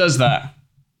person that does that.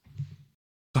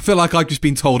 I feel like I've just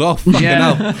been told off. Fucking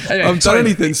hell. Anyway, I haven't done sorry.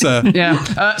 anything, sir. Yeah.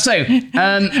 That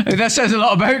says a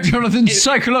lot about Jonathan's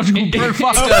psychological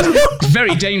profile. It's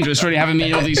very dangerous, really, having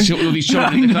me all these children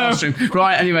in the classroom.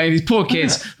 Right, anyway, these poor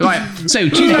kids. Right, so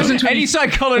 2020. Any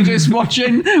psychologist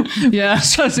watching, Yeah.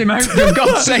 suss him out, for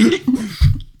God's sake.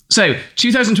 So,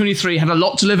 2023 had a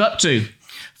lot to live up to.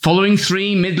 Following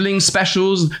 3 middling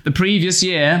specials the previous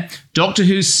year, Doctor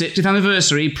Who's 60th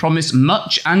anniversary promised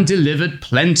much and delivered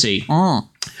plenty.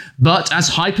 But as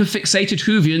hyper-fixated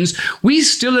Whovians, we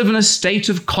still live in a state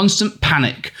of constant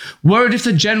panic, worried if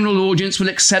the general audience will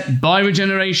accept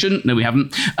bioregeneration, no we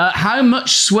haven't, how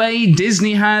much sway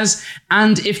Disney has,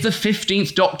 and if the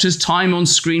 15th Doctor's time on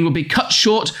screen will be cut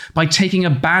short by taking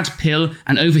a bad pill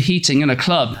and overheating in a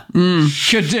club.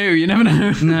 Could do, you never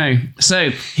know. No. So,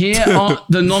 here are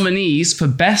the nominees for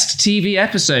Best TV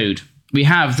Episode. We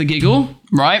have The Giggle,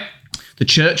 Right. The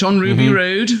Church on Ruby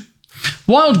Road,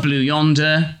 Wild Blue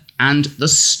Yonder, and The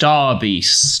Star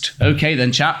Beast. Okay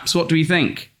then, chaps, what do we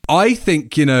think? I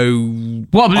think,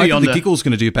 Wild Blue I think Yonder. the Giggle's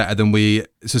going to do better than we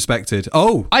suspected.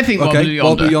 Oh, I think Wild okay. Blue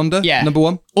Wild Blue Yonder. Yonder, Yeah. number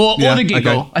one? Or Yeah, the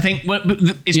Giggle. okay. I think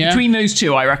it's Yeah. between those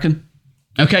two, I reckon.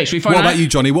 Okay, should we find What out? about you,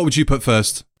 Johnny? What would you put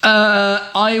first?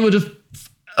 I would have.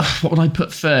 What would I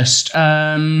put first?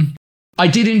 I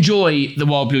did enjoy the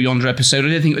Wild Blue Yonder episode. I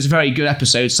did think it was a very good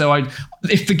episode. So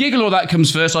if the Giggle or that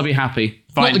comes first, I'll be happy.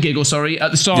 Fine. Not the Giggle, sorry.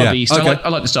 The Star Yeah, Beast. okay. I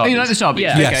like the Star Beast. You like the Star Beast?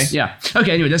 Yeah. Yes. Yeah.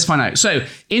 Okay, anyway, let's find out. So,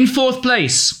 in fourth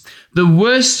place, the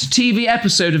worst TV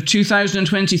episode of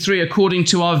 2023, according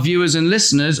to our viewers and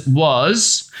listeners,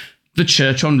 was The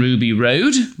Church on Ruby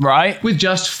Road, Right. with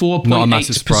just 4.8% Not a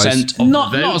massive surprise. of the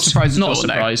Not vote. a surprise at Not all, a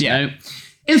surprise, no. no.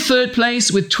 In third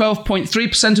place, with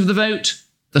 12.3% of the vote,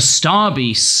 The Star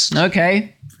Beast.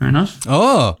 Okay. Fair enough.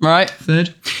 Oh, Right.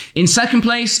 Third. In second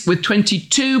place, with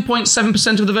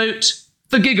 22.7% of the vote,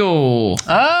 The Giggle.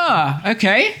 Ah,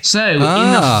 okay. So, in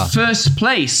Ah. the first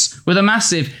place, with a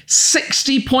massive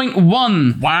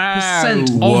 60.1% Wow. of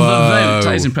the Whoa. vote.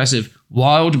 That is impressive.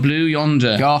 Wild Blue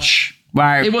Yonder. Gosh.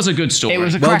 Wow. It was a good story. It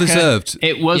was a Well cracker. deserved.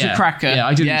 It was Yeah. a cracker. Yeah,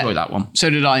 I did enjoy that one. So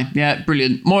did I. Yeah,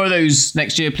 brilliant. More of those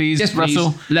next year, please, Yes, please.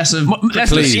 Russell. Less of...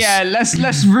 Please.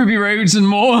 Less Ruby Roads and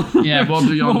more. Yeah, Wild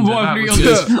Blue Yonder. More that Blue was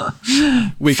Yonders.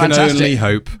 good. we can Fantastic. only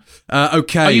hope.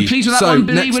 Okay. Are you pleased with that so one,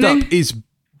 Billy, next winning? up is...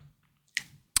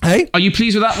 Hey? Are you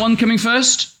pleased with that one coming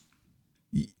first?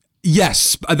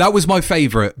 Yes, that was my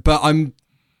favourite, but I'm...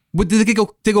 Did the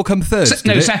Giggle come third?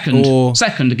 No, did it? second. Or...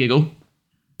 Second, The Giggle.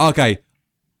 Okay.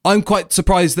 I'm quite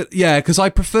surprised that, because I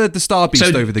preferred the Star Beast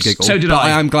So- over the Giggle. so did but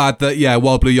I. I am glad that,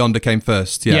 Wild Blue Yonder came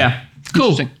first. Yeah.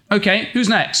 Cool. Interesting. Okay, who's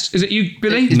next? Is it you,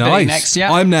 Billy? It's Billy Nice. next,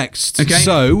 yeah. I'm next. Okay.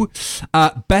 So,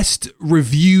 best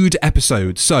reviewed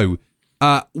episode. So,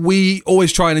 we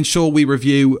always try and ensure we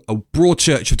review a broad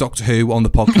church of Doctor Who on the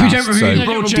podcast. We don't review so,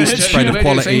 Broad decent Church. spread of Where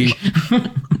do you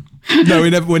quality. No,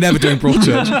 we're never doing broad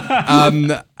church.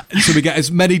 So we get as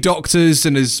many doctors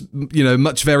and as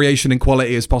much variation in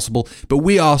quality as possible. But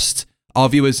we asked our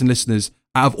viewers and listeners,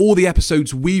 out of all the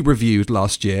episodes we reviewed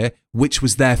last year, which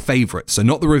was their favourite. So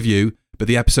not the review, but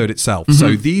the episode itself.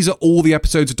 So these are all the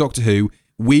episodes of Doctor Who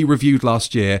we reviewed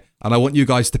last year, and I want you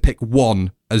guys to pick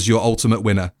one as your ultimate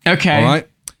winner. Okay. All right?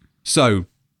 So,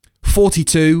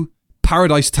 42,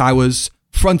 Paradise Towers,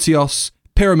 Frontios,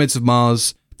 Pyramids of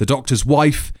Mars, The Doctor's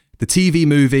Wife, the TV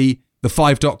movie, The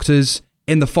Five Doctors,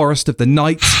 In the Forest of the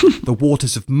Night, The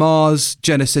Waters of Mars,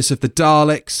 Genesis of the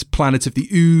Daleks, Planet of the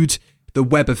Ood, The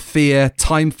Web of Fear,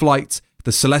 Time Flight,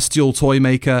 The Celestial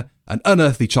Toymaker, An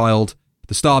Unearthly Child,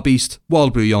 The Star Beast,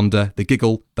 Wild Blue Yonder, The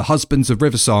Giggle, The Husbands of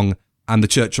Riversong, and The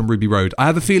Church on Ruby Road. I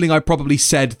have a feeling I probably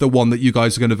said the one that you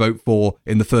guys are going to vote for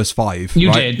in the first five. You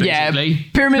right? did, Yeah,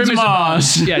 basically. Pyramids of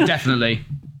Mars. Yeah, definitely.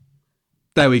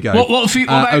 There we go. What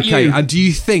about okay, you? and do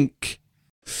you think...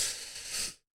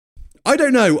 I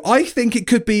don't know. I think it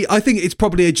could be... I think it's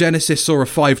probably a Genesis or a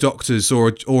Five Doctors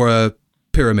or a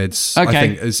Pyramids. Okay.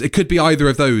 I think it could be either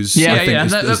of those. Yeah, I think yeah,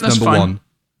 as that's number fine. one.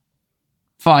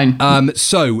 Fine.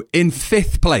 So in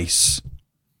fifth place,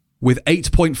 with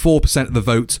 8.4% of the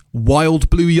vote, Wild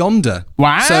Blue Yonder.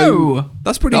 Wow. So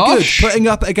that's pretty Gosh. good. Putting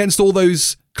up against all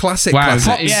those classic Wow, classics.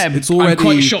 that is- Yeah, it's already... I'm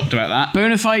quite shocked about that.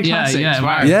 Bonafide Yeah, classics. yeah, wow.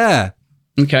 wow. Yeah.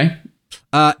 Okay.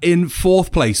 In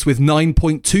fourth place, with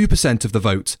 9.2% of the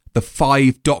vote, The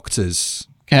Five Doctors.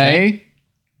 Okay.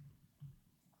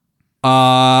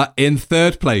 In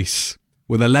third place,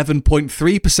 with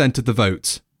 11.3% of the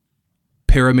vote,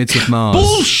 Pyramids of Mars.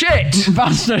 Bullshit!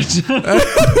 Bastard.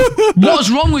 What's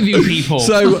wrong with you people?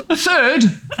 So, Third,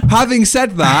 having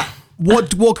said that, what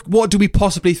do we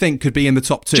possibly think could be in the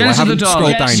top two? Genesis I of haven't the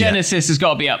scrolled Daleks. down yet. Genesis has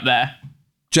got to be up there.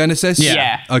 Genesis?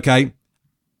 Yeah. Okay.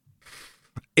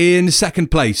 In second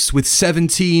place, with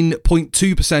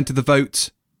 17.2% of the vote,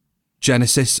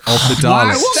 Genesis of the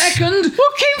Daleks. second.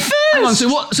 What came first? Hang on, so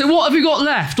what have we got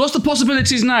left? What's the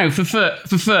possibilities now for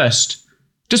first?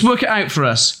 Just work it out for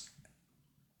us.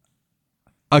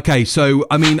 Okay, so,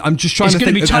 I mean, I'm just trying It's to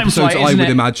gonna think be of Time episodes Flight, I isn't would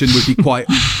it? imagine would be quite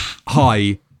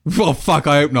high. Well, fuck,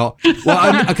 I hope not.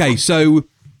 Well, okay, so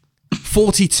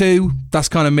 42, that's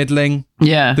kind of middling.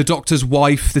 Yeah. The Doctor's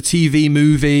Wife, the TV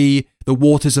movie, The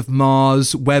Waters of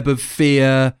Mars, Web of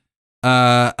Fear,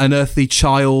 An Earthly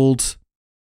Child.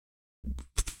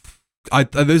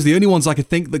 Those are the only ones I could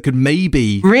think that could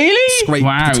maybe Really? scrape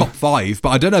Wow. the top five, but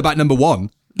I don't know about number one.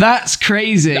 That's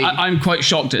crazy. I'm quite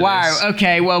shocked at wow. this.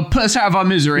 Okay. Well, put us out of our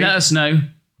misery. Let us know.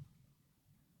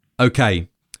 Okay.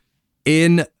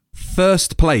 In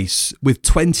first place, with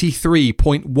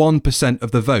 23.1%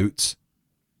 of the vote,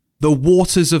 The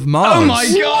Waters of Mars. Oh my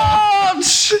god!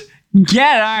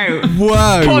 Get out.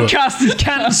 Whoa. Podcast is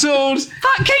cancelled.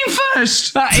 That came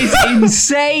first. That is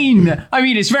insane. I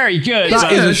mean, it's very good. That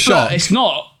but- is a But shock. It's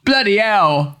not bloody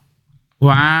hell.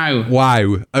 Wow.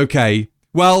 Wow. Okay.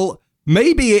 Well,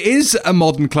 maybe it is a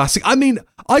modern classic. I mean,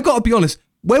 I got to be honest.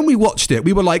 When we watched it,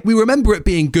 we were like, we remember it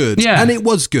being good, Yeah. and it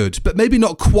was good, but maybe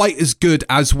not quite as good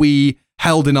as we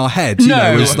held in our head. You No.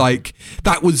 know, it was like,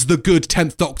 that was the good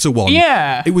 10th Doctor one.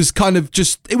 Yeah. It was kind of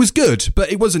just, it was good,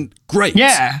 but it wasn't great.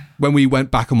 Yeah. When we went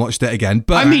back and watched it again.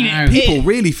 But I mean, people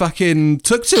really fucking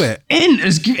took to it.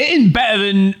 It ain't better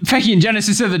than fucking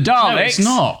Genesis of the Daleks. No, it's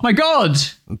not. My God.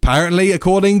 Apparently,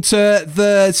 according to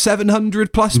the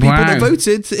 700 plus people Wow. that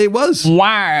voted, it was.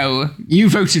 Wow, you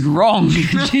voted wrong.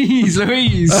 Jeez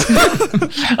Louise.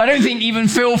 I don't think even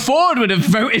Phil Ford would have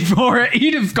voted for it.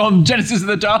 He'd have gone Genesis of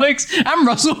the Daleks and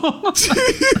Russell.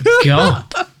 God.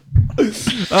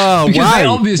 Oh, Because they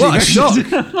wow. obviously What a voted-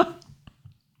 shock.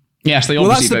 Yes, they Well,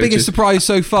 obviously that's the voted. biggest surprise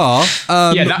so far.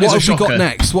 Yeah, that what is a have we got shocker.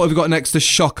 next? What have we got next to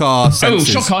shock our Oh,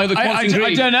 senses? Shockeye, the I Quantum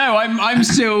Dream. don't know. I'm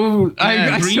still.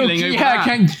 I still reeling over I that.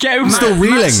 can't get over Still it.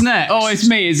 reeling. Matt's next. Oh, it's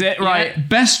me, is it? Right. Yeah,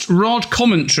 Best Rod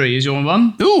Commentary is your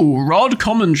one. Ooh, Rod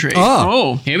commentary. Ah.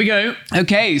 Oh, Here we go.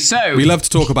 okay. So We love to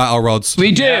talk about our rods.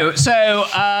 we do. So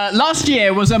last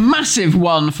year was a massive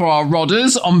one for our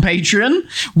Rodders on Patreon.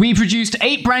 We produced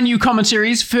 8 brand new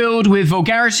commentaries filled with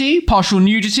vulgarity, partial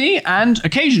nudity, and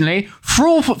occasionally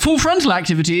full frontal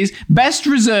activities, best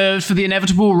reserved for the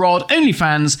inevitable Rod only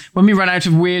fans when we run out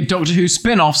of weird Doctor Who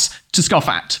spin-offs to scoff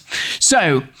at.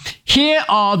 So here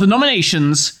are the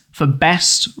nominations for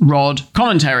Best Rod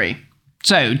Commentary.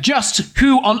 So just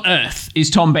who on earth is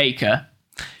Tom Baker?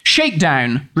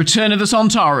 Shakedown, Return of the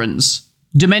Sontarans,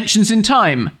 Dimensions in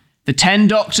Time, The 10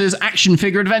 Doctors action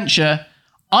figure adventure,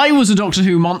 I Was a Doctor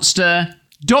Who Monster,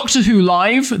 Doctor Who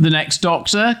Live, The Next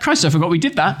Doctor, Christ, I forgot we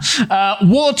did that,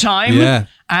 Wartime, Yeah.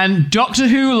 and Doctor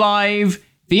Who Live,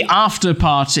 The After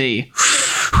Party.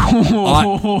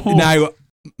 Now,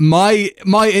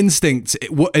 my instinct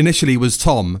initially was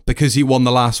Tom because he won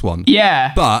the last one.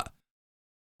 Yeah. But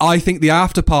I think the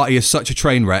after party is such a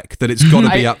train wreck that it's got to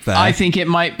be up there. I think it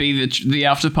might be the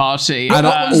After Party. and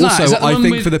what was that? also, Is that the I one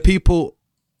think with- for the people.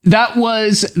 that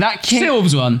came...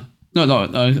 Sylve's one. No.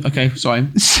 Okay, sorry.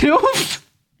 Sylve?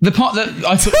 The part that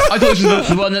I thought it was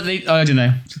the one that they. I don't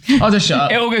know. I'll just shut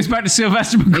up. It all goes back to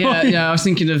Sylvester McCoy. Yeah. I was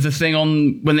thinking of the thing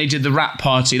on when they did the rap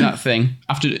party. That thing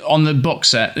after on the box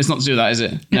set. It's not to do with that, is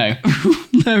it? No.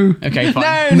 No. Okay,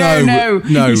 fine. No. No.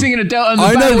 You're singing a Delta and the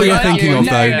I know Band, what you're aren't thinking you? of,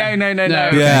 though. No.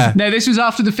 Yeah. No, this was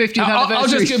after the 50th anniversary. I'll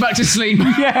just go back to sleep.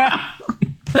 Yeah.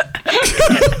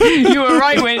 You were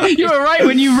right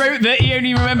when you wrote that he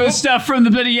only remembers stuff from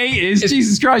the bloody 80s.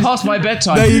 Jesus Christ. Past my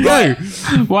bedtime. There you go.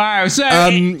 Wow. So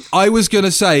I was going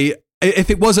to say, if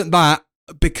it wasn't that,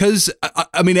 because,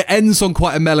 I mean, it ends on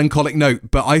quite a melancholic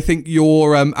note, but I think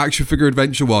your action figure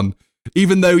adventure one,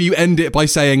 even though you end it by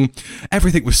saying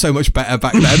everything was so much better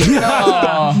back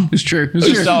then, it's true.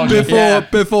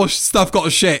 before stuff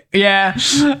got shit. Yeah.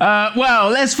 Well,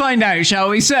 let's find out, shall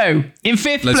we? So, in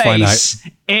 5th Let's find place,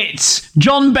 it's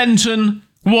John Benton,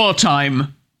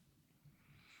 Wartime.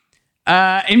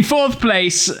 In 4th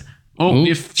place... Oh,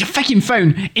 your fucking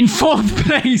phone. In 4th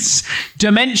place,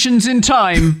 Dimensions in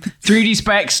Time, 3D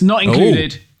specs not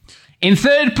included. In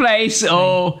 3rd place,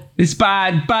 it's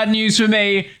bad news for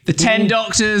me, the 10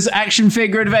 Doctors action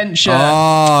figure adventure.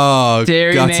 Oh,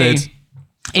 Deary gutted. me.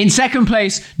 In 2nd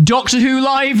place, Doctor Who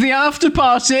Live, The After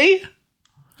Party.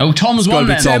 Oh, Tom's gotta one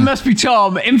be then. Tom. There must be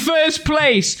Tom. In 1st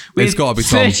place, with It's gotta be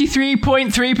Tom.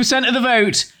 33.3% of the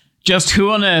vote, just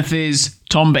who on earth is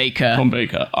Tom Baker? Tom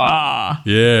Baker.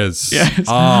 Yes. Yes.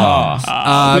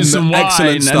 With some wine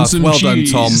excellent and stuff. some Well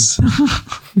cheese. done, Tom.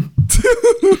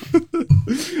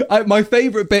 My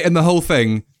favourite bit in the whole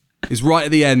thing is right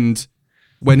at the end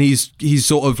when he's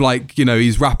sort of like, you know,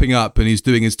 he's wrapping up and he's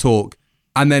doing his talk,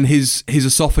 and then his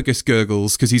esophagus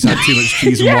gurgles because he's had too much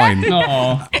cheese and wine.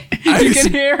 Oh. You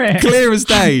can hear it. Clear as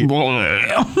day.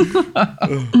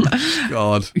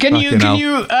 God. Can you well do done,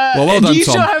 you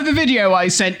still Tom. have the video I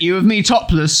sent you of me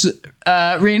topless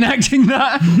reenacting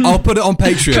that? I'll put it on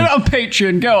Patreon. Put it on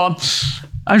Patreon. Go on.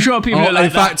 I'm sure people will like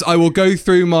In fact, I will go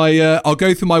through my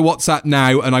WhatsApp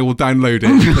now and I will download it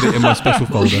and put it in my special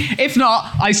folder. that. If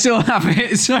not, I still have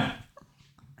it. So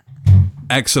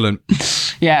Excellent.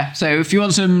 yeah. So if you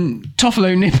want some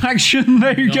Toffolo nip action,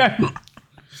 there you go.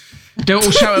 Don't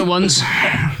all shout at once.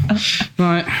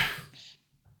 Right.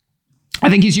 I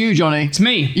think it's you, Johnny. It's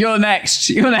me. You're next.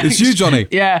 It's you, Johnny.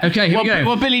 Yeah. Okay, here we go.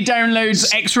 Well, Billy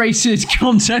downloads X-rated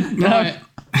content. Right.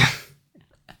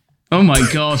 Oh my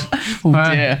god. Oh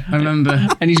dear. I remember.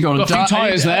 And he's got Got a few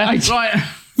tyres there. Right.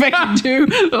 Fucking do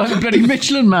like a bloody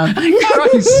Michelin man.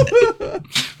 Christ.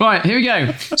 Right, here we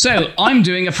go. So, I'm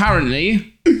doing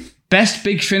apparently Best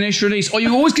Big Finish release. Oh,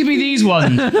 you always give me these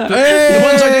ones. The ones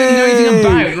I don't know anything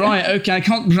about. Right, okay, I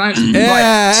can't pronounce them.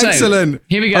 Yeah, right, so, excellent.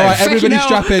 Here we go. All right, everybody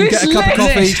strap in, get a cup of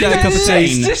coffee, get a cup of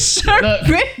tea. It's so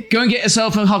big. Go and get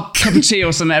yourself a cup of tea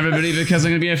or something, everybody, because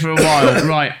I'm going to be here for a while.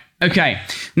 Right, okay.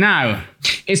 Now,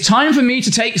 it's time for me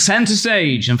to take centre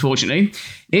stage, unfortunately.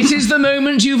 It is the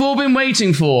moment you've all been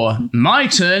waiting for. My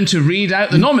turn to read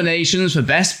out the nominations for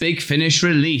Best Big Finish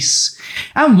release.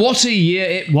 And what a year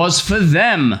it was for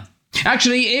them.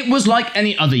 Actually, it was like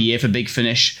any other year for Big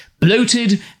Finish.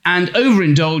 Bloated and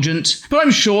overindulgent, but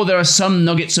I'm sure there are some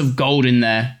nuggets of gold in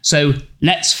there. So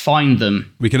let's find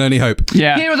them. We can only hope.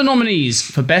 Yeah. Here are the nominees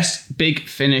for Best Big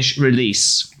Finish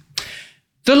release.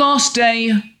 The Last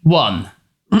Day 1.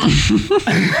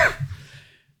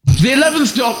 The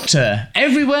 11th Doctor,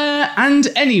 Everywhere and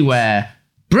Anywhere,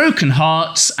 Broken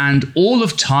Hearts and All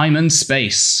of Time and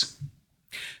Space.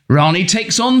 Rani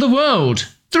Takes on the World,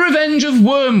 The Revenge of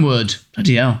Wormwood,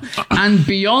 bloody hell, and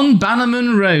Beyond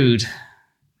Bannerman Road.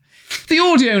 The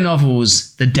audio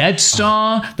novels, The Dead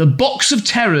Star, The Box of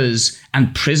Terrors,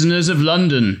 and Prisoners of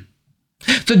London.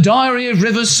 The Diary of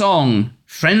River Song,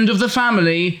 Friend of the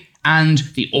Family, and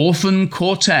The Orphan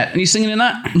Quartet. Any singing in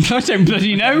that? I don't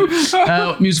bloody know.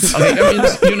 Musical.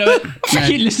 Okay, you know it? I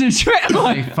keep listening to it.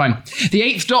 Okay, fine. The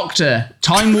Eighth Doctor,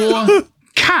 Time War,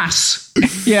 Cass.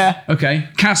 Yeah. Okay,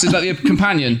 Cass, is that the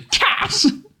companion? Cass.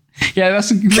 Yeah,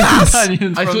 that's a good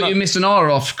companion. I thought you missed an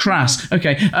R off. Crass.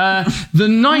 Okay. The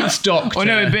Ninth Doctor. Oh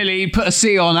no, Billy, put a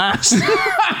C on ass.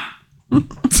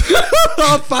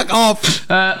 Oh, fuck off.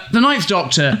 The Ninth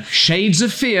Doctor, Shades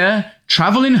of Fear,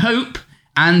 Travel in Hope,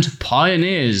 and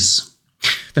Pioneers.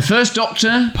 The First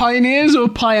Doctor... Pioneers or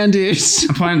Pioneers?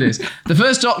 Pioneers. The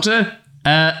First Doctor,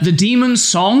 The Demon's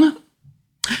Song,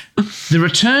 The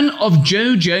Return of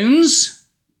Joe Jones...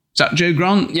 Is that Joe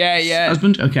Grant? Yeah.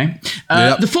 Husband? Okay.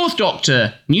 Yep. The Fourth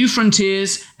Doctor, New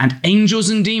Frontiers, and Angels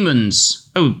and Demons.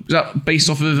 Oh, is that based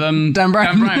off of... Dan Brown.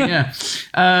 Dan Brown, yeah.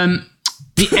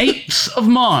 The 8th of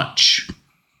March,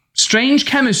 Strange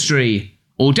Chemistry,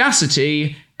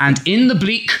 Audacity, and In the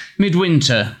Bleak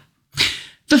Midwinter.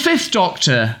 The Fifth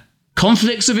Doctor,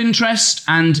 Conflicts of Interest,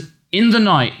 and In the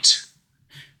Night.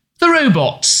 The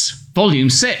Robots, Volume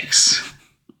 6.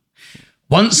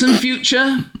 Once and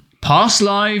Future, Past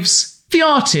Lives, The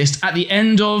Artist at the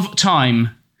End of Time,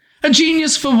 A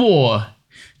Genius for War,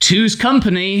 Two's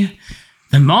Company,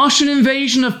 The Martian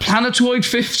Invasion of Planetoid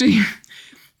 50,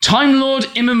 Time Lord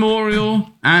Immemorial,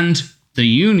 and The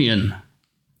Union.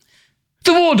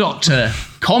 The War Doctor,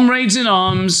 Comrades in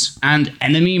Arms, and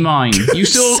Enemy Mine. You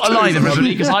still alive,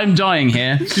 everybody, because I'm dying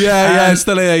here. Yeah,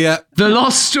 still here, yeah. The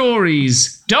Lost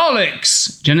Stories,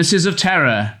 Daleks, Genesis of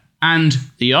Terror, and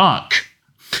The Ark.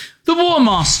 The War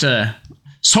Master,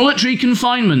 Solitary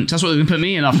Confinement, that's what they're going to put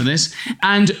me in after this,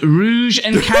 and Rouge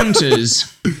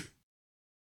Encounters.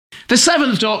 The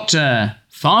Seventh Doctor,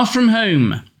 Far From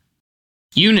Home.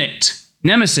 Unit,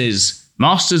 Nemesis,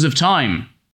 Masters of Time.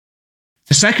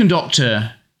 The Second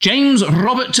Doctor, James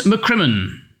Robert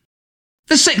McCrimmon.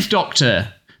 The Sixth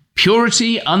Doctor,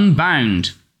 Purity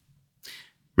Unbound.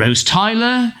 Rose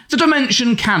Tyler, The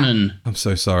Dimension Canon. I'm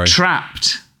so sorry.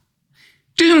 Trapped.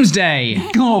 Doomsday,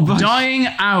 Oh, Dying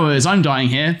Hours, I'm dying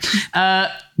here.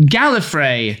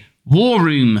 Gallifrey, War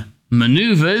Room,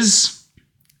 Maneuvers.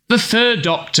 The Third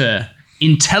Doctor,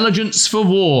 Intelligence for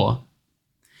War.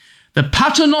 The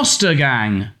Paternoster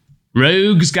Gang,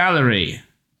 Rogues Gallery.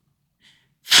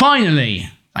 Finally,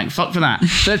 thank fuck for that,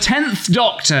 the 10th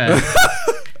Doctor,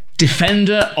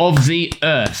 Defender of the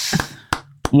Earth.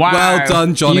 Wow. Well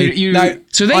done, Johnny. You- Now,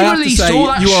 So they I have to released say, all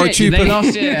that you are a shit didn't they, trooper.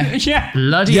 last year. Yeah.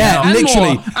 Bloody Yeah, hell.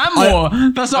 literally. And more.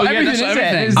 That's not Oh, yeah, everything, that's is not it?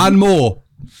 everything. It's- And more.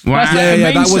 Wow. That's Yeah, the yeah,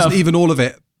 main that wasn't stuff. even all of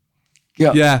it.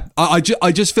 Yeah, I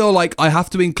just feel like I have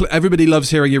to include. Everybody loves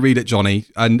hearing you read it, Johnny,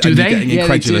 and you they? getting Yeah, they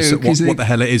incredulous do, at 'cause what the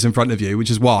hell it is in front of you,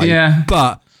 which is why. Yeah.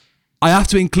 But I have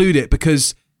to include it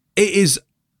because it's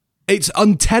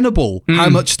untenable how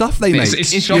much stuff they make.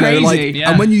 It's It's you know, like, crazy, yeah.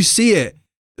 and when you see it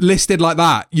listed like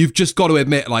that, you've just got to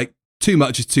admit, like, too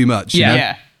much is too much. you Yeah. know?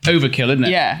 Yeah. Overkill, isn't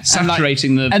it? Yeah,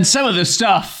 Saturating the... And some of the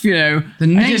stuff, you know, The I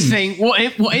names. just think, what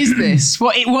is this?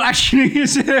 What actually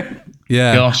is it?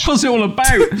 Yeah. Gosh. What's it all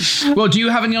about? Well, do you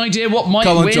have any idea what might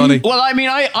Come on, win? Johnny. Well, I mean,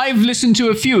 I've listened to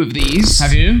a few of these.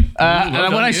 Have you?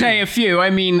 And when I say a few, I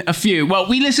mean a few. Well,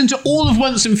 we listened to all of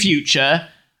Once and Future,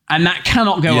 and that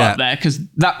cannot go Yeah. up there because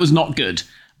that was not good.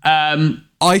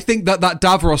 I think that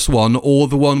Davros one or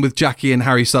the one with Jackie and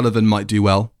Harry Sullivan might do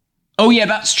well. Oh yeah,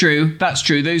 that's true. That's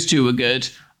true. Those two were good.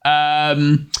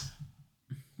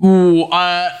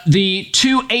 The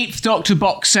two 8th Doctor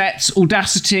box sets,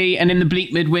 Audacity and In the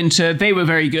Bleak Midwinter, they were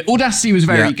very good. Audacity was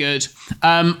very Yeah. good.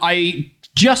 I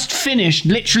just finished,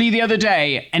 literally the other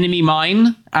day, Enemy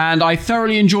Mine, and I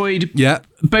thoroughly enjoyed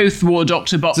both War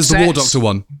Doctor box This is sets. the War Doctor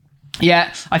one.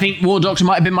 Yeah, I think War Doctor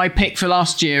might have been my pick for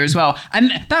last year as well.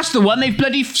 And that's the one they've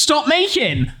bloody stopped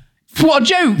making. What a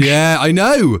joke. Yeah, I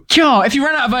know. God, if you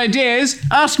run out of ideas,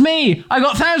 ask me. I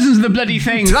got thousands of the bloody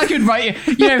things. I could write,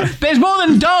 there's more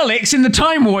than Daleks in the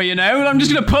Time War, and I'm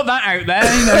just going to put that out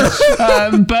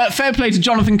there, But fair play to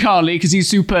Jonathan Carley, because he's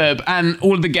superb, and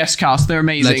all of the guest cast, they're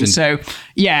amazing. Legend. So,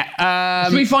 yeah.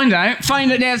 Can we find out?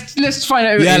 Let's find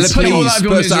out who Yeah, it is. please,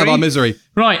 put us out of our misery.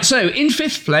 Right, so in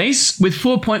 5th place, with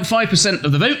 4.5%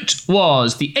 of the vote,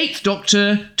 was the 8th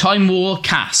Doctor, Time War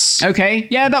Cass. Okay,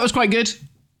 yeah, that was quite good.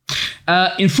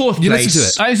 In 4th You place... listened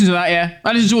to it? I listened to that, yeah.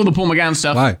 I listened to all the Paul McGann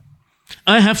stuff. Why?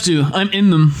 I have to. I'm in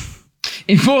them.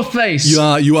 In 4th place... You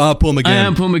are Paul McGann. I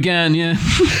am Paul McGann, yeah.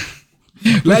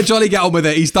 Let Johnny get on with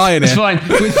it. He's dying It's here. fine.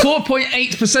 With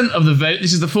 4.8% of the vote,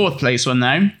 this is the 4th place one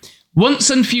now. Once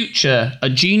and Future, A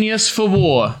Genius for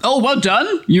War. Oh, well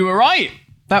done. You were right.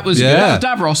 That was Yeah. that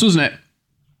was Davros, wasn't it?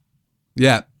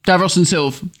 Yeah. Davros and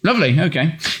Sylve. Lovely,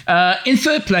 okay. In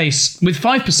 3rd place, with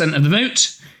 5% of the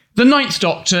vote, the 9th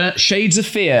Doctor, Shades of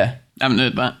Fear. Haven't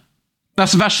heard that.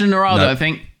 That's Sebastian Narada, No. I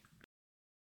think.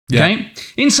 Yeah. Okay.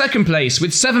 In 2nd place,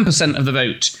 with 7% of the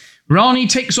vote, Rani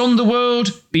Takes on the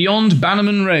World, Beyond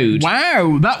Bannerman Road.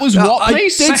 Wow, that was what I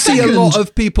place? did see a lot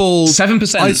of people...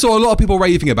 7%. I saw a lot of people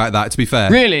raving about that, to be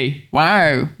fair. Really?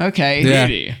 Wow. Okay. Yeah.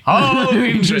 Really? Oh,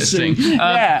 interesting.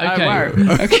 Yeah. Okay.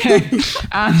 Wow. Okay.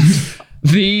 And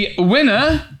the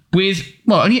winner, with,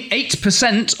 only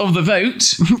 8% of the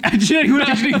vote, Did anyone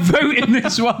actually vote in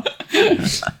this one?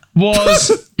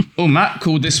 was... Matt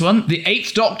called this one the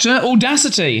 8th Doctor,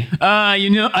 Audacity. I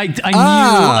knew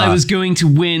I was going to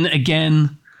win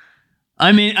again.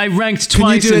 I mean, I ranked Can you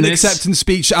twice do in an this. acceptance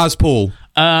speech as Paul?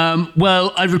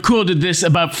 Well, I recorded this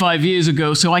about 5 years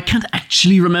ago, so I can't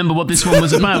actually remember what this one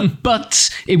was about, but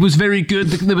it was very good.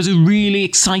 There was a really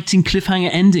exciting cliffhanger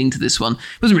ending to this one.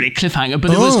 It wasn't really a cliffhanger,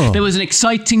 but there was an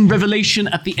exciting revelation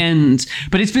at the end.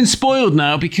 But it's been spoiled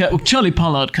now because Charlie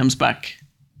Pollard comes back.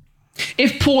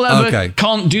 If Paul ever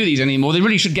can't do these anymore, they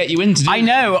really should get you in to do I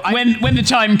know. When the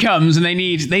time comes and they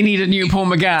need a new Paul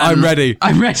McGann. I'm ready.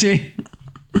 I'm ready.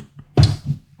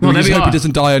 Well, Just there we hope are. he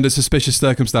doesn't die under suspicious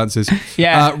circumstances.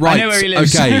 Yeah, right. I know where he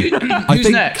lives. Okay. Who's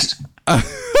next?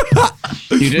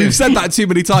 You do. We've said that too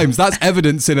many times. That's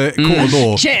evidence in a court of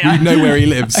law. Shit. We know where he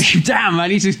lives. Damn, I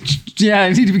need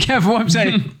to be careful what I'm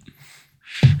saying.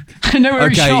 I know where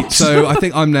he Okay, shops. so I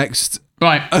think I'm next.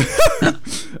 Right.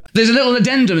 There's a little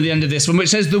addendum at the end of this one which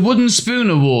says the Wooden Spoon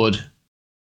Award.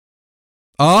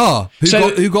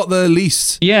 Who got the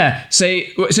least? Yeah,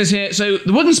 it says here, so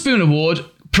the Wooden Spoon Award,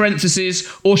 parentheses,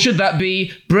 or should that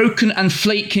be Broken and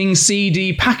Flaking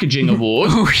CD Packaging Award,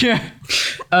 Oh, yeah.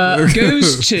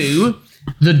 goes to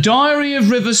The Diary of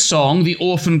River Song, The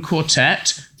Orphan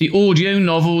Quartet, the audio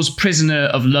novels Prisoner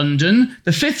of London,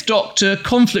 The Fifth Doctor,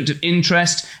 Conflict of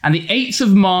Interest, and The 8th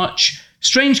of March,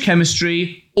 Strange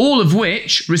Chemistry, all of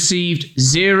which received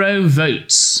 0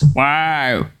 votes.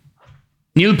 Wow.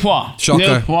 Nil point. Shocker.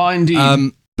 Nil point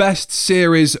indeed. Best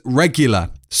series regular.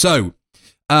 So,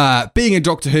 being in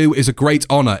Doctor Who is a great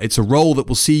honour. It's a role that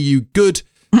will see you good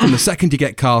from the second you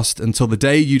get cast until the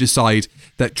day you decide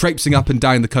that traipsing up and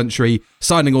down the country,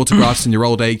 signing autographs in your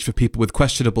old age for people with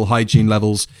questionable hygiene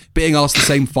levels, being asked the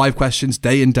same 5 questions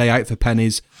day in, day out for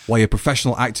pennies while your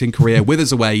professional acting career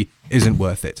withers away isn't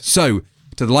worth it. So,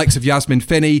 to the likes of Yasmin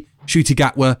Finney, Ncuti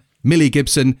Gatwa, Millie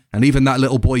Gibson, and even that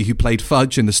little boy who played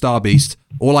Fudge in The Star Beast,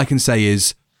 all I can say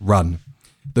is, run.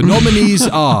 The nominees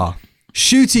are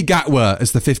Ncuti Gatwa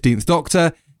as the 15th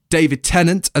Doctor, David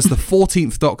Tennant as the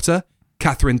 14th Doctor,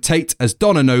 Catherine Tate as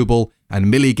Donna Noble, and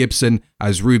Millie Gibson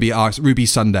as Ruby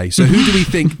Sunday. So who do we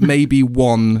think maybe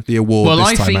won the award Well, this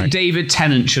I time think out? David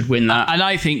Tennant should win that. And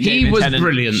I think he David was Tennant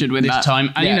brilliant should win this that.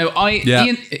 time. And,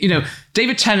 Yeah.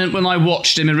 David Tennant, when I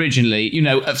watched him originally,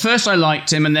 at first I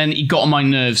liked him and then he got on my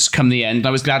nerves come the end. I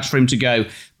was glad for him to go.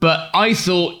 But I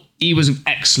thought he was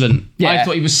excellent. Yeah. I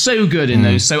thought he was so good in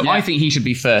those. So I think he should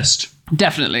be first.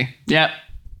 Definitely. Yeah.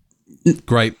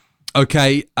 Great.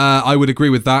 Okay, I would agree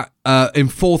with that. In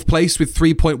 4th place with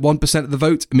 3.1% of the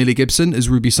vote, Millie Gibson as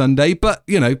Ruby Sunday. But,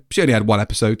 she only had 1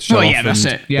 episode to show Well, off. yeah, that's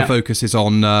and it. Yeah. The focus is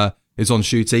on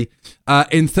Ncuti.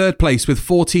 In 3rd place with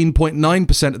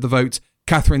 14.9% of the vote,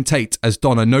 Catherine Tate as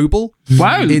Donna Noble.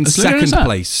 Wow. In as little as 2nd that.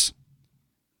 place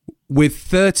with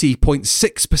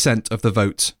 30.6% of the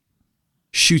vote,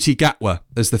 Ncuti Gatwa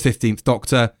as the 15th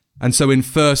Doctor. And so in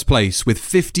first place with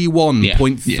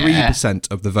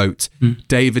 51.3% of the vote,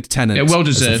 David Tennant. Yeah, well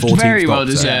as the deserved. 14th Very well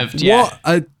Doctor. deserved, yeah. What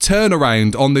a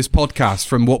turnaround on this podcast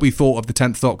from what we thought of the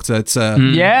 10th Doctor to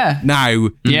now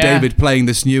David playing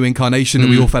this new incarnation that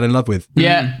we all fell in love with.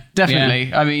 Yeah, definitely.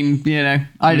 Yeah. I mean,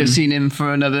 I'd have seen him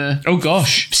for another Oh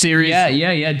gosh. series.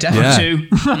 Yeah, definitely.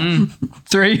 2,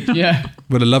 3. Yeah.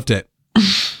 Would have loved it.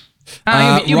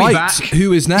 He'll be Right, back.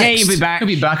 who is next? Yeah, he'll be back. He'll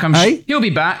be back. I'm Hey? sure. He'll be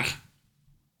back.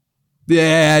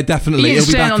 Yeah, definitely. He'll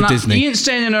be back to Disney. He ain't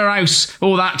staying in her house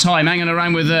all that time, hanging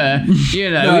around with her.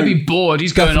 He'll be bored.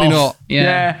 He's going Definitely off. not.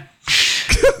 Yeah.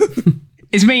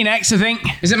 It's me next, I think.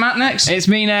 Is it Matt next? It's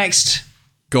me next.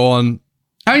 Go on.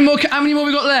 How many more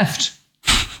we got left?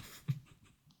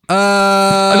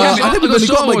 I think I've we've got only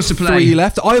Star got like Wars to play. 3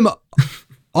 left. I'm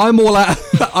all out.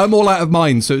 I'm all out of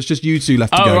mine, so it's just you 2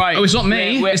 left to go. Right. Oh, it's not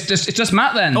me. We're- It's just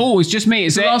Matt then. Oh, it's just me,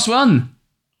 is the it? last one.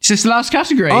 It's just the last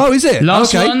category. Oh, is it?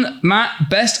 Last okay. one, Matt,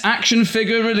 best action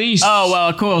figure release. Oh, well,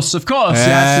 of course. It has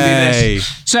to be this.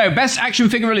 So, best action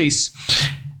figure release.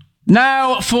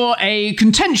 Now, for a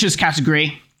contentious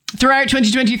category. Throughout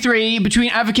 2023, between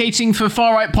advocating for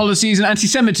far-right policies and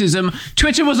anti-Semitism,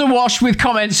 Twitter was awash with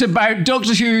comments about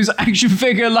Doctor Who's action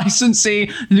figure licensee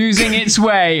losing its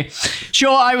way.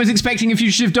 Sure, I was expecting a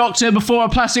fugitive Doctor before a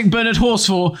plastic Bernard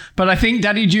Horsfall, but I think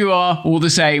Daddy Dewar all the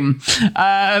same.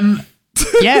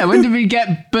 Yeah, when did we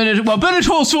get Bernard? Well, Bernard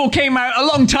Horsfall came out a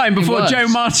long time before was. Joe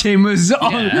Martin was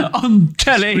on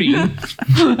telly.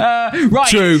 Right.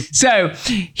 True. So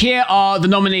here are the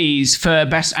nominees for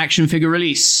Best Action Figure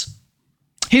Release.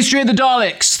 History of the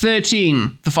Daleks,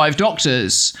 13, The Five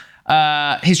Doctors.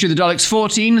 History of the Daleks,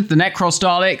 14, The Necros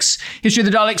Daleks. History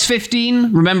of the Daleks,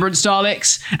 15, Remembrance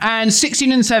Daleks. And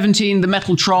 16 and 17, The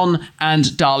Metaltron and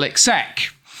Dalek Sec.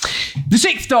 The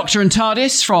Sixth Doctor and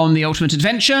TARDIS from The Ultimate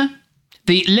Adventure.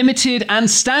 The limited and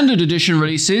standard edition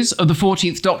releases of the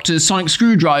 14th Doctor's Sonic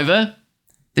Screwdriver,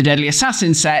 the Deadly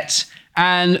Assassin set,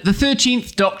 and the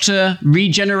 13th Doctor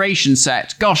Regeneration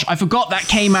set. Gosh, I forgot that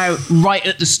came out right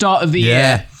at the start of the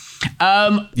year.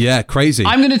 Yeah, crazy.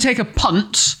 I'm going to take a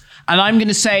punt, and I'm going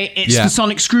to say it's Yeah. the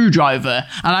Sonic Screwdriver.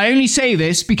 And I only say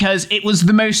this because it was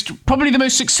probably the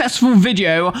most successful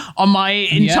video on my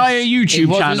entire YouTube it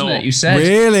was, channel. Isn't it? You said.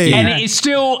 Really? And it is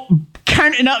still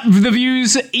counting up the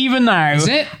views even now. Is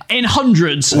it? In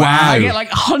hundreds. Wow. I get like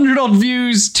 100 odd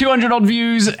views, 200 odd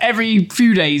views every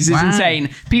few days. It's Wow. insane.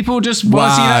 People just want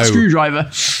to see Wow. that screwdriver.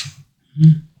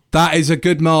 That is a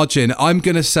good margin. I'm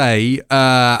going to say,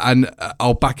 and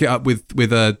I'll back it up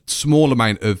with a small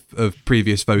amount of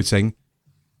previous voting,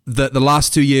 that the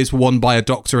last 2 years were won by a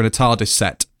Doctor and a TARDIS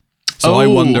set. So I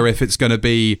wonder if it's going to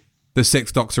be the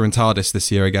Sixth Doctor and TARDIS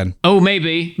this year again. Oh,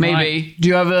 maybe. Right. Do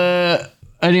you have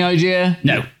any idea?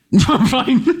 No.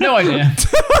 Fine. No idea.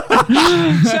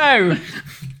 So,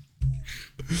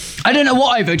 I don't know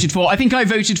what I voted for. I think I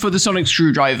voted for the Sonic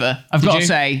Screwdriver. I've got to you?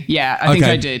 say. Yeah, I think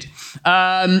Okay. I did.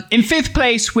 In fifth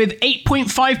place with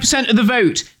 8.5% of the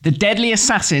vote, the Deadly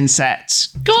Assassin set.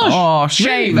 Gosh. Oh, shame.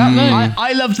 Really? That low?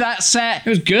 I loved that set. It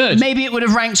was good. Maybe it would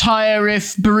have ranked higher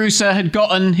if Barusa had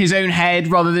gotten his own head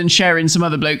rather than sharing some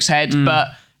other bloke's head, but,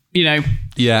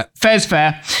 Yeah. fair's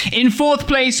fair. In fourth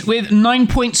place with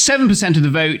 9.7% of the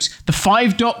vote, the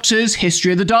Five Doctors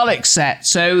History of the Daleks set.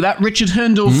 So that Richard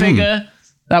Herndl figure,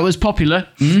 that was popular.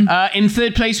 In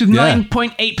third place with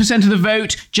 9.8% of the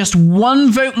vote, just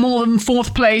one vote more than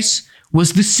fourth place,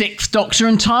 was the Sixth Doctor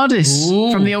and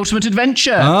TARDIS from The Ultimate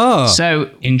Adventure. Oh. So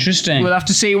Interesting. we'll have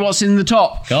to see what's in the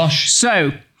top. Gosh.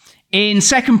 So, in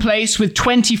second place with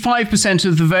 25%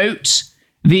 of the vote,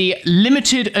 the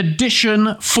limited edition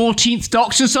 14th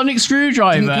Doctor Sonic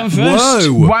Screwdriver. Didn't come first.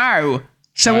 Whoa. Wow.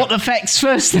 So what affects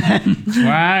first then?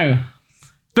 Wow.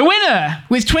 The winner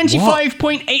with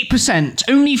 25.8%,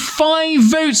 only 5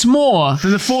 votes more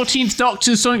than the 14th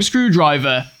Doctor Sonic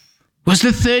Screwdriver, was the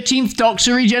 13th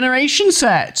Doctor Regeneration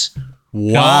set.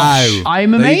 Wow.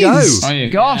 I'm There you go. amazed. Are you?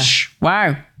 Gosh.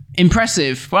 Wow.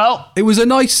 Impressive. Well, It was a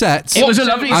nice set. It was a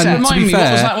lovely set. And to Remind be me, what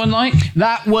was fair- that one like?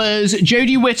 that was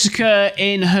Jodie Whittaker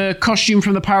in her costume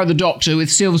from The Power of the Doctor with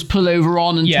Silver's pullover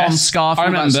on and Yes, Tom's scarf I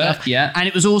and all that remember, stuff. yeah. And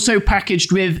it was also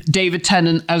packaged with David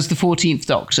Tennant as the 14th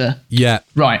Doctor. Yeah.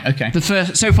 Right, okay. The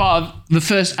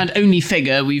first and only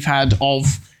figure we've had of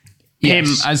him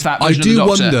Yes. as that I version do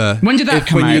of the Doctor. wonder When did that if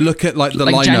come when you out? look at like the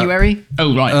Like lineup. January?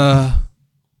 Oh, right.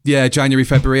 Yeah, January,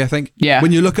 February, I think. Yeah.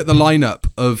 When you look at the lineup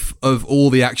of all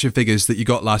the action figures that you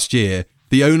got last year,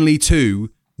 the only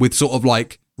two with sort of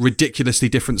like ridiculously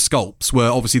different sculpts were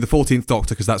obviously the 14th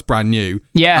Doctor, because that's brand new.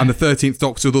 Yeah. And the 13th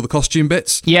Doctor with all the costume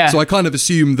bits. Yeah. So I kind of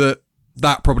assume that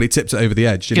probably tipped it over the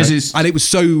edge. You 'Cause know? it's- And it was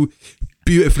so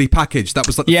beautifully packaged. That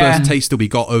was like the Yeah. first taste that we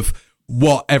got of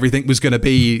what everything was going to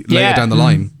be later Yeah. down the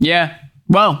line. Yeah.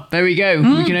 Well, there we go.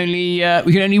 We can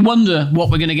only wonder what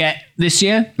we're going to get this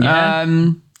year. Yeah.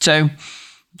 So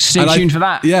stay And tuned for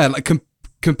that. Yeah, like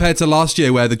compared to last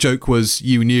year where the joke was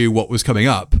you knew what was coming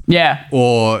up, Yeah.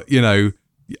 or, you know,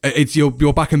 it's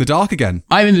you're back in the dark again.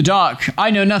 I'm in the dark.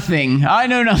 I know nothing. I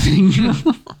know nothing.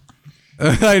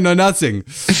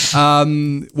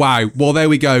 Wow. Well, there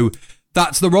we go.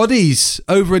 That's the Roddies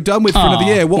over and done with for another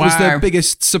year. What was wow. the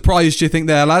biggest surprise, do you think,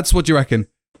 there, lads? What do you reckon?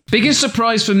 Biggest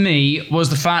surprise for me was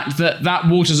the fact that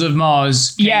Waters of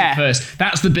Mars came first.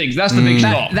 That's the big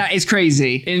shock. That is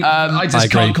crazy. I just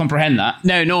agree. can't comprehend that.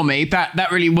 No, nor me.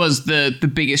 That really was the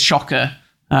biggest shocker.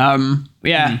 What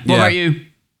about you?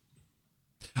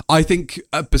 I think,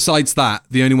 besides that,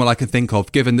 the only one I can think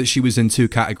of, given that she was in 2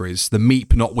 categories, the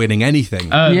Meep not winning anything,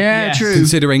 Yeah, true.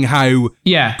 considering how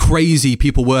crazy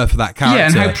people were for that character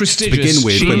and how to prestigious begin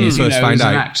with she when you is, first found as an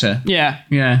out. actor. Yeah.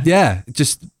 Yeah.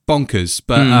 Just bonkers.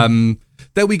 But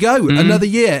there we go, another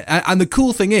year. And the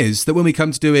cool thing is that when we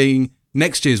come to doing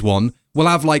next year's one, we'll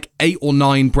have like 8 or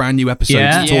 9 brand new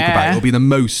episodes to talk about. It'll be the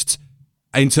most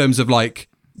in terms of like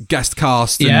guest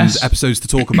cast and episodes to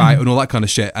talk about and all that kind of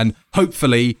shit. And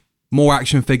hopefully more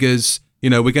action figures. You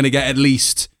know, we're going to get at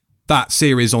least that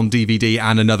series on DVD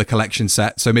and another collection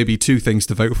set. So maybe 2 things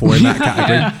to vote for in that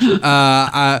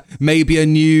category. Maybe a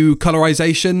new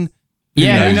colorization. Who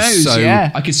knows? So,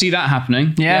 I could see that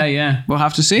happening. Yeah. We'll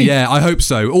have to see. Yeah, I hope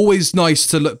so. Always nice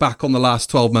to look back on the last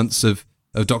 12 months of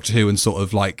Doctor Who and sort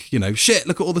of like, you know, shit,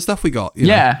 look at all the stuff we got. You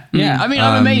know? Yeah. I mean,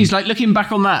 I'm amazed. Like looking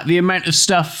back on that, the amount of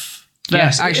stuff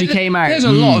that actually came out. There's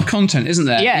a lot of content, isn't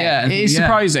there? Yeah, it is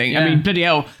surprising. I mean, bloody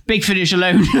hell, Big Finish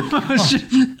alone.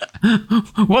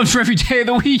 One for every day of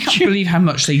the week. I can't believe how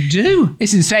much they do.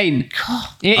 It's insane.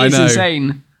 It I is know.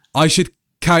 insane. I should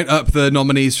count up the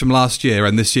nominees from last year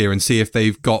and this year and see if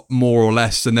they've got more or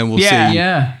less, and then we'll see.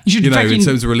 Yeah. You should You know, in fucking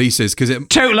terms of releases, because it.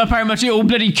 total up how much it all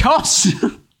bloody costs.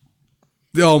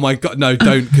 Oh my god, no,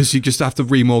 don't, because you just have to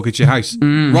remortgage your house.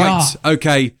 Right,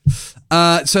 okay.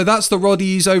 So that's the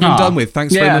Roddies over and done with.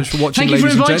 Thanks very much for watching, Thank you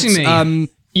for ladies and inviting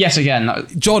gents. me. Yes, again.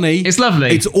 Johnny, It's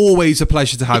lovely. It's always a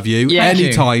pleasure to have you. Yeah, thank you.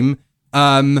 Anytime.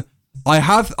 I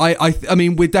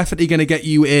mean, we're definitely going to get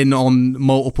you in on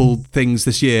multiple things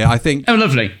this year. I think. Oh,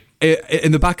 lovely.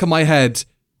 In the back of my head,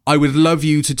 I would love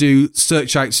you to do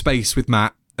Search Out Space with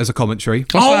Matt as a commentary.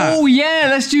 What's that? Yeah,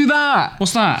 let's do that.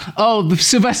 What's that? Oh, the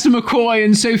Sylvester McCoy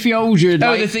and Sophie Aldred.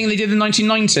 Oh, the thing they did in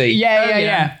 1990.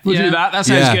 Yeah. We'll do that. That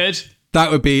sounds good. That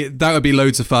would be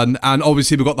loads of fun. And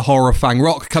obviously we've got the horror of Fang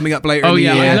Rock coming up later in the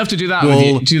year. I'd love to do that with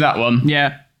you. Do that one.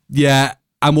 Yeah. Yeah.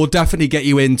 And we'll definitely get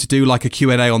you in to do like a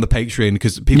Q&A on the Patreon,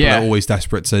 because people are always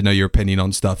desperate to know your opinion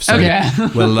on stuff. So we'll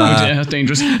Yeah, that's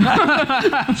dangerous.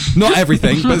 not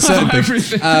everything, but certain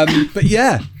things. But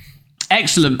yeah.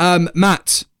 Excellent.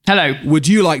 Matt. Hello. Would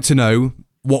you like to know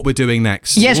what we're doing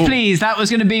next? Yes, please. That was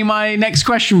going to be my next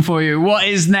question for you. What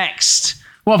is next?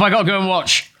 What have I got to go and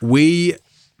watch? We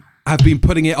have been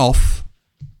putting it off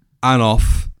and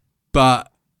off,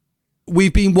 but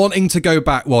we've been wanting to go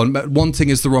back one, but wanting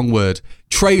is the wrong word.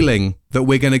 Trailing that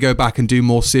we're going to go back and do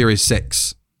more Series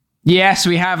 6. Yes,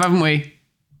 we have, haven't we?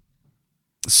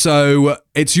 So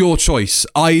it's your choice.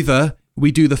 Either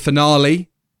we do the finale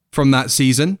from that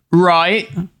season, Right.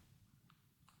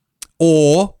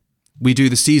 or we do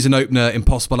the season opener,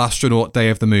 Impossible Astronaut, Day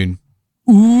of the Moon.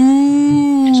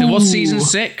 Ooh. So what's season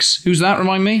 6? Who's that?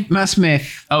 Remind me. Matt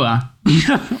Smith. Oh,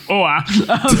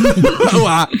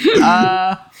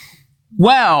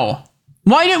 Well,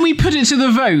 why don't we put it to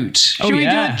the vote? Should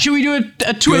we do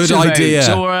a Twitter vote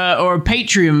idea. or a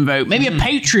Patreon vote? Maybe a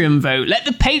Patreon vote. Let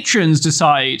the patrons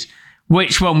decide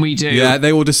which one we do. Yeah,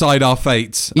 they will decide our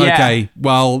fate. Yeah. Okay,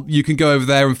 well, you can go over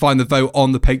there and find the vote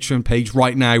on the Patreon page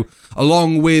right now,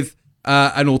 along with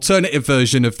an alternative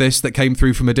version of this that came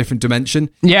through from a different dimension.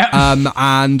 Yeah.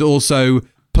 And also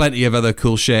plenty of other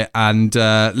cool shit. And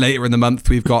later in the month,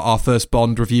 we've got our first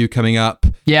Bond review coming up.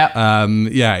 Yeah.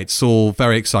 Yeah, it's all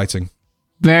very exciting.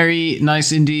 Very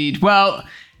nice indeed. Well,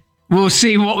 we'll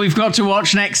see what we've got to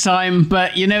watch next time,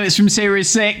 but you know it's from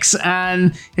Series 6,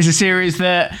 and it's a series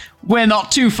that we're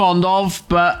not too fond of,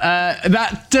 but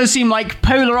that does seem like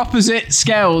polar opposite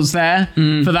scales there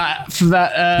for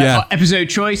that episode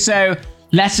choice. So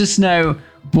let us know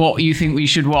what you think we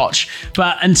should watch.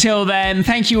 But until then,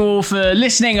 thank you all for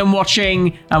listening and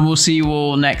watching, and we'll see you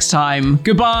all next time.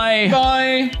 Goodbye.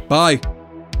 Bye. Bye.